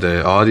for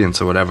the audience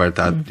or whatever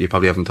that you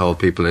probably haven't told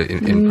people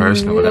in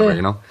person or whatever,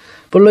 you know.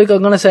 But like I'm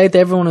going to say to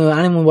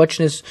anyone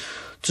watching this,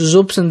 there's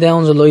ups and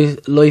downs of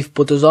life,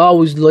 but there's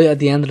always light at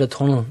the end of the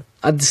tunnel.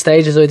 At the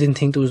stages I didn't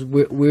think there was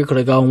where could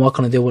I go and what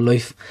can I do with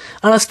life.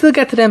 And I still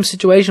get to them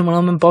situations when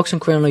I'm in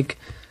boxing career, like,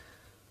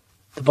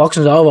 the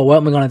boxing's over, what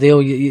am I going to do?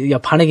 You're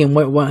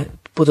panicking,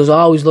 but there's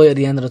always light at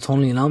the end of the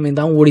tunnel, you know what I mean?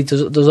 Don't worry,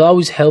 there's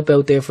always help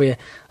out there for you.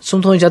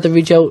 Sometimes you have to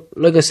reach out,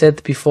 like I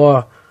said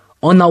before,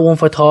 I'm not one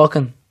for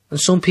talking, and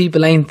some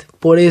people ain't,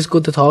 but it is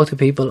good to talk to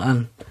people,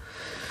 and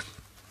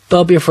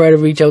don't be afraid to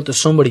reach out to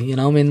somebody, you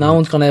know what I mean? No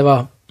one's going to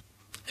ever,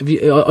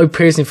 I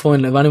personally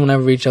find if anyone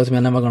ever reaches out to me,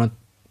 I'm never going to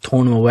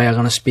turn them away. I'm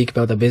going to speak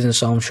about their business,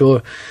 so I'm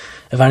sure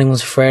if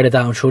anyone's afraid of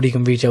that, I'm sure they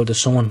can reach out to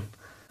someone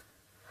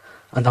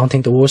and don't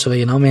think the worst of it,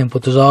 you know what I mean?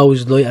 But there's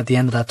always light at the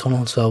end of that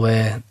tunnel, so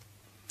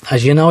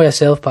as you know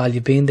yourself, pal,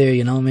 you've been there,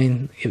 you know what I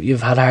mean?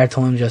 You've had hard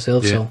times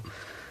yourself, so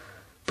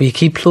But you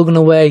keep plugging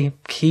away,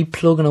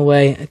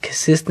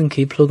 consistent,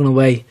 keep plugging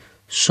away,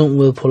 something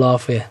will pull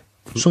off for you.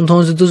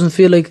 Sometimes it doesn't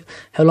feel like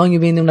how long you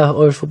been doing that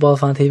Irish Football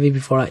Fan TV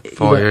before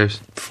 4 years.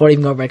 Before I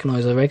even got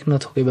recognised. I reckon it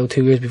took you about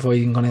 2 years before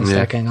you can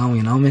start getting on,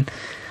 you know what I mean?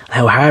 And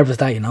how hard was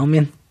that, you know what I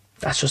mean?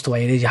 That's just the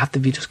way it is. You have to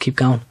just keep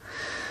going.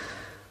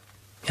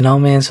 You know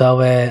what I mean? So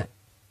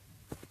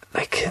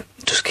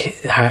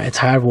it's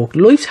hard work.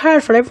 Life's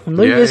hard for everyone.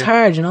 Life is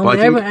hard, you know. Well,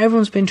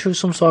 everyone's been through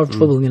some sort of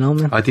trouble, you know what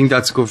I mean? I think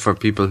that's good for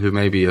people who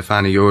may be a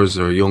fan of yours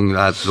or young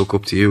lads look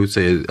up to you,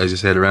 say, as you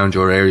said, around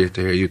your area,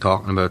 to hear you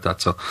talking about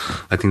that. So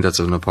I think that's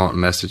an important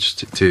message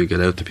to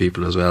get out to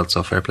people as well.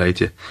 So fair play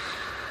to you.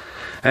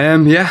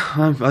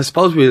 I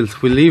suppose we'll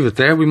leave it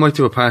there. We might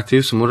do a part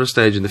 2 some other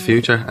stage in the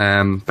future.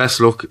 Best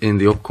luck in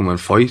the upcoming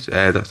fight.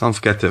 Don't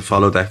forget to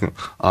follow Declan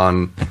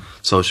on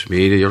social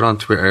media. You're on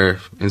Twitter,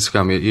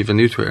 Instagram. You have a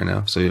new Twitter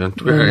now, so you're on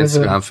Twitter,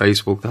 Instagram,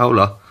 Facebook, the whole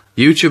lot.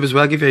 YouTube as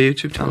well. Give you a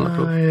YouTube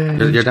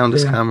channel. You're down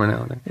this camera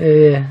now.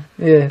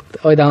 Yeah.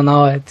 I don't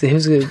know.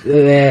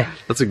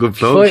 That's a good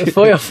plug.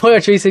 Fire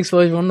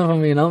 365 running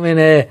from me, you know what I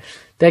mean?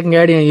 Declan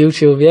Garrity on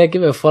YouTube. Yeah,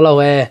 give it a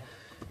follow.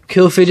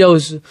 Cool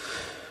videos.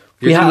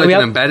 We have an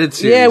embedded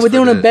series. Yeah, we're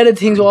doing embedded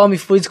things with all my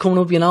fights coming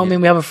up, you know what I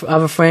mean? We have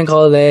a friend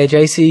called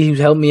JC who's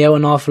helped me out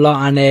an awful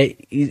lot, and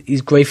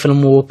he's great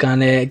film work,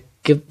 and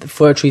give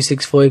Fire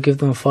 365, give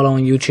them a follow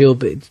on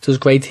YouTube. It does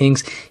great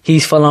things.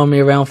 He's following me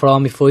around for all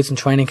my fights and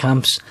training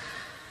camps.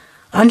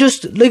 And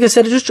just, like I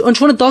said, I'm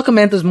trying to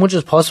document as much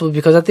as possible,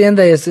 because at the end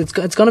of the day,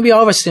 it's going to be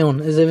over soon.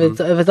 If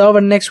it's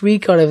over next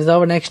week or if it's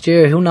over next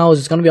year, who knows?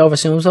 It's going to be over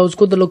soon. So it's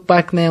good to look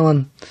back now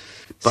and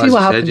see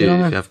what happens. You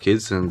have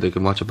kids and they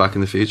can watch it back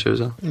in the future as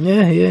well.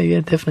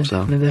 Yeah, definitely.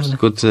 So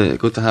it's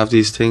good to have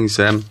these things.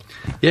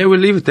 We'll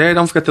leave it there.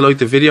 Don't forget to like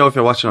the video if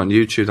you're watching on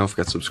YouTube. Don't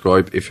forget to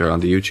subscribe if you're on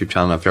the YouTube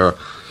channel. If you're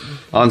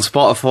on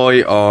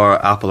Spotify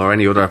or Apple or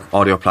any other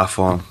audio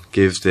platform,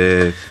 give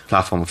the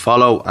platform a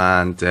follow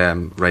and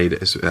rate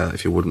it as well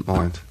if you wouldn't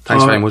mind.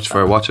 Thanks very much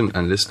for watching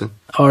and listening.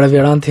 Or if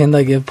you're on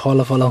Tinder, give Paul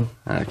a follow.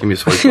 Give me a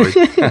swipe.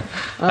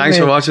 Thanks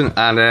for watching,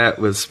 and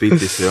we'll speak to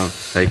you soon.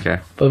 Take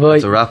care. Bye bye.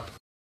 That's a wrap.